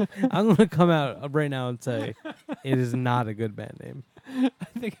 I'm gonna come out right now and say it is not a good band name. I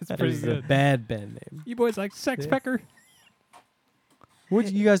think it's That pretty is a good. bad band name. You boys like Sex Pecker?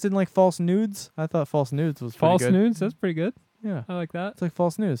 You guys didn't like False Nudes? I thought False Nudes was pretty False good. Nudes? That's pretty good. Yeah. I like that. It's like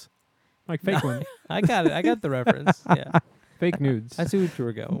False News. Like fake one. I got it. I got the reference. Yeah. Fake nudes. I see what you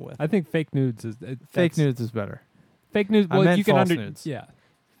were going with. I think fake nudes is Fake Nudes is better. Fake nudes. I Well, meant you can false nudes. Yeah,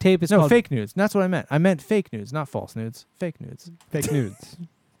 Tape is No, called fake nudes. That's what I meant. I meant fake nudes, not false nudes. Fake nudes. fake nudes.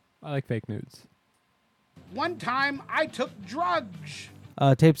 I like fake nudes. One time I took drugs.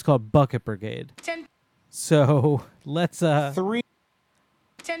 Tape's called Bucket Brigade. 10. So let's 3.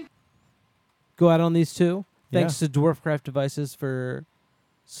 10. go out on these two. Yeah. Thanks to Dwarfcraft Devices for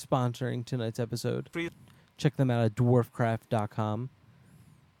sponsoring tonight's episode. Check them out at dwarfcraft.com.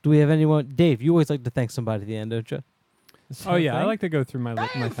 Do we have anyone? Dave, you always like to thank somebody at the end, don't you? Oh yeah, I like to go through my my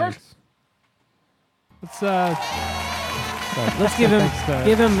thanks. Let's give him Thanks to-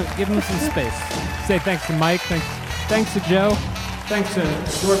 give him some space. Say thanks to Mike. Thanks to Joe. Thanks to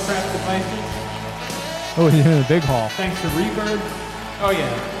Dwarfcraft Devices. Oh, you're in the big hall. Thanks to Reverb. Oh yeah.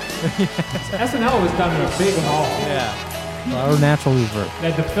 SNL was done in a big hall. Yeah. A lot of natural reverb.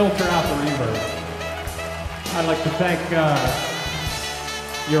 They had to filter out the reverb. I'd like to thank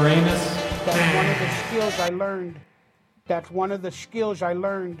Uranus. That's one of the skills I learned. That's one of the skills I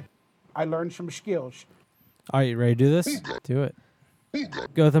learned. I learned some skills. All right, you ready to do this? Do it.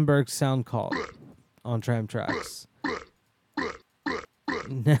 Gothenburg Soundcult on Tram Tracks.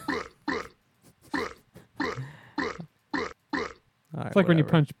 All right, It's like when you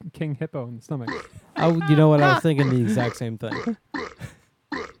whatever. punch King Hippo in the stomach. You know what? I was thinking the exact same thing.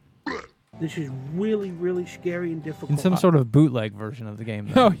 This is really, really scary and difficult. In some sort of bootleg version of the game.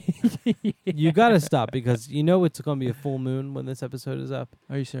 though. Oh, You got to stop because you know it's going to be a full moon when this episode is up,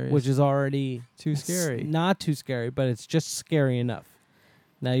 Are you serious? which is already too scary. Not too scary, but it's just scary enough.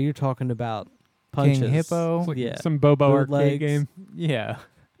 Now you're talking about punches. King Hippo. It's like Yeah. some Bobo arcade Bootlegs. game. Yeah.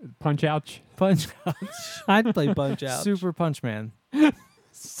 Punch Ouch. Punch I'd play Punch Out. Super Punch Man.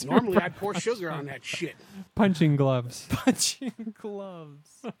 Normally I pour sugar on that shit. Punching gloves. Punching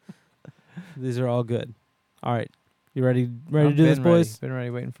gloves. These are all good. All right. You ready to I've do this, been ready. boys? Been ready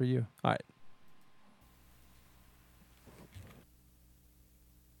waiting for you. All right.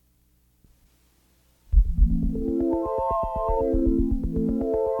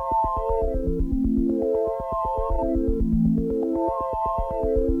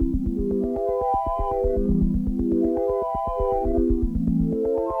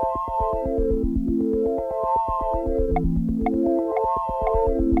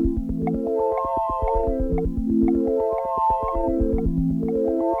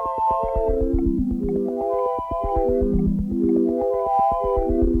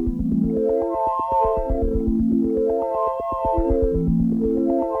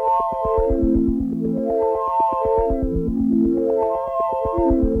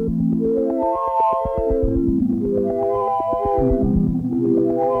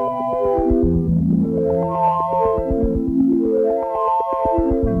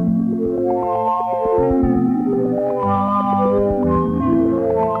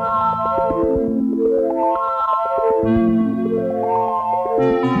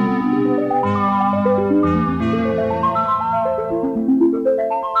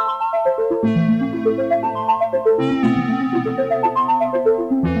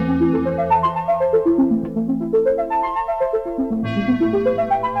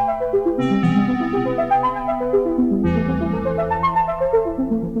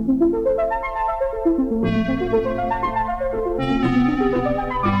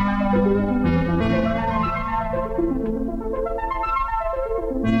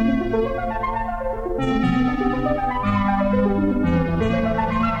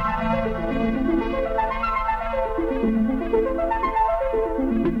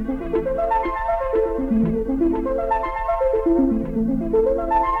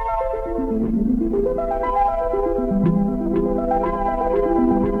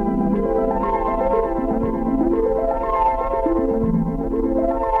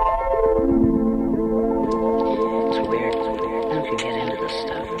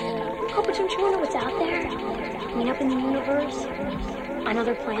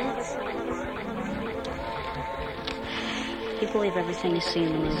 Everything you see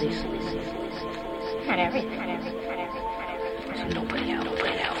in the movies. Not everything. So nobody else.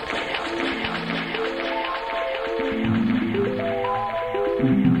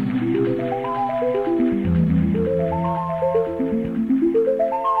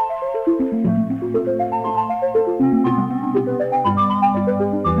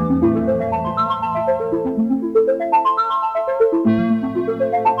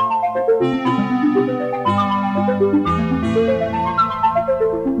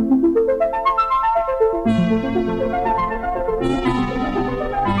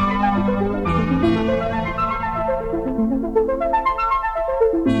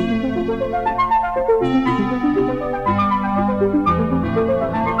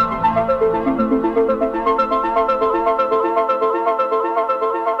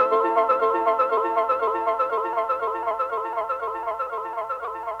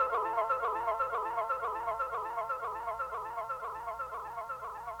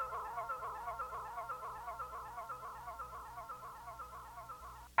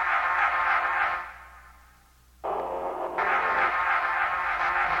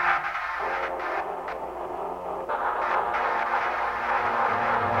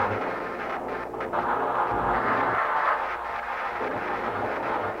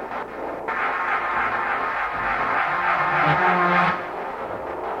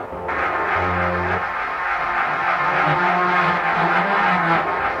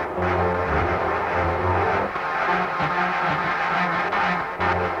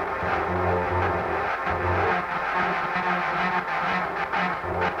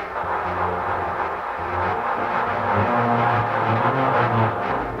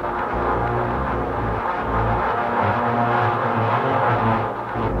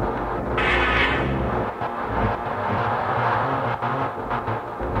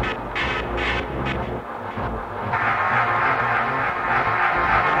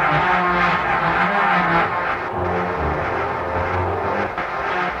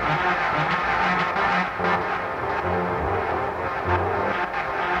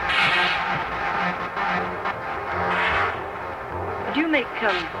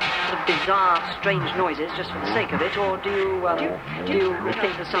 sort of bizarre, strange noises just for the sake of it, or do you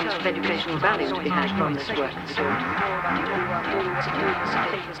think there's some sort of educational value to be had from this work of the sort?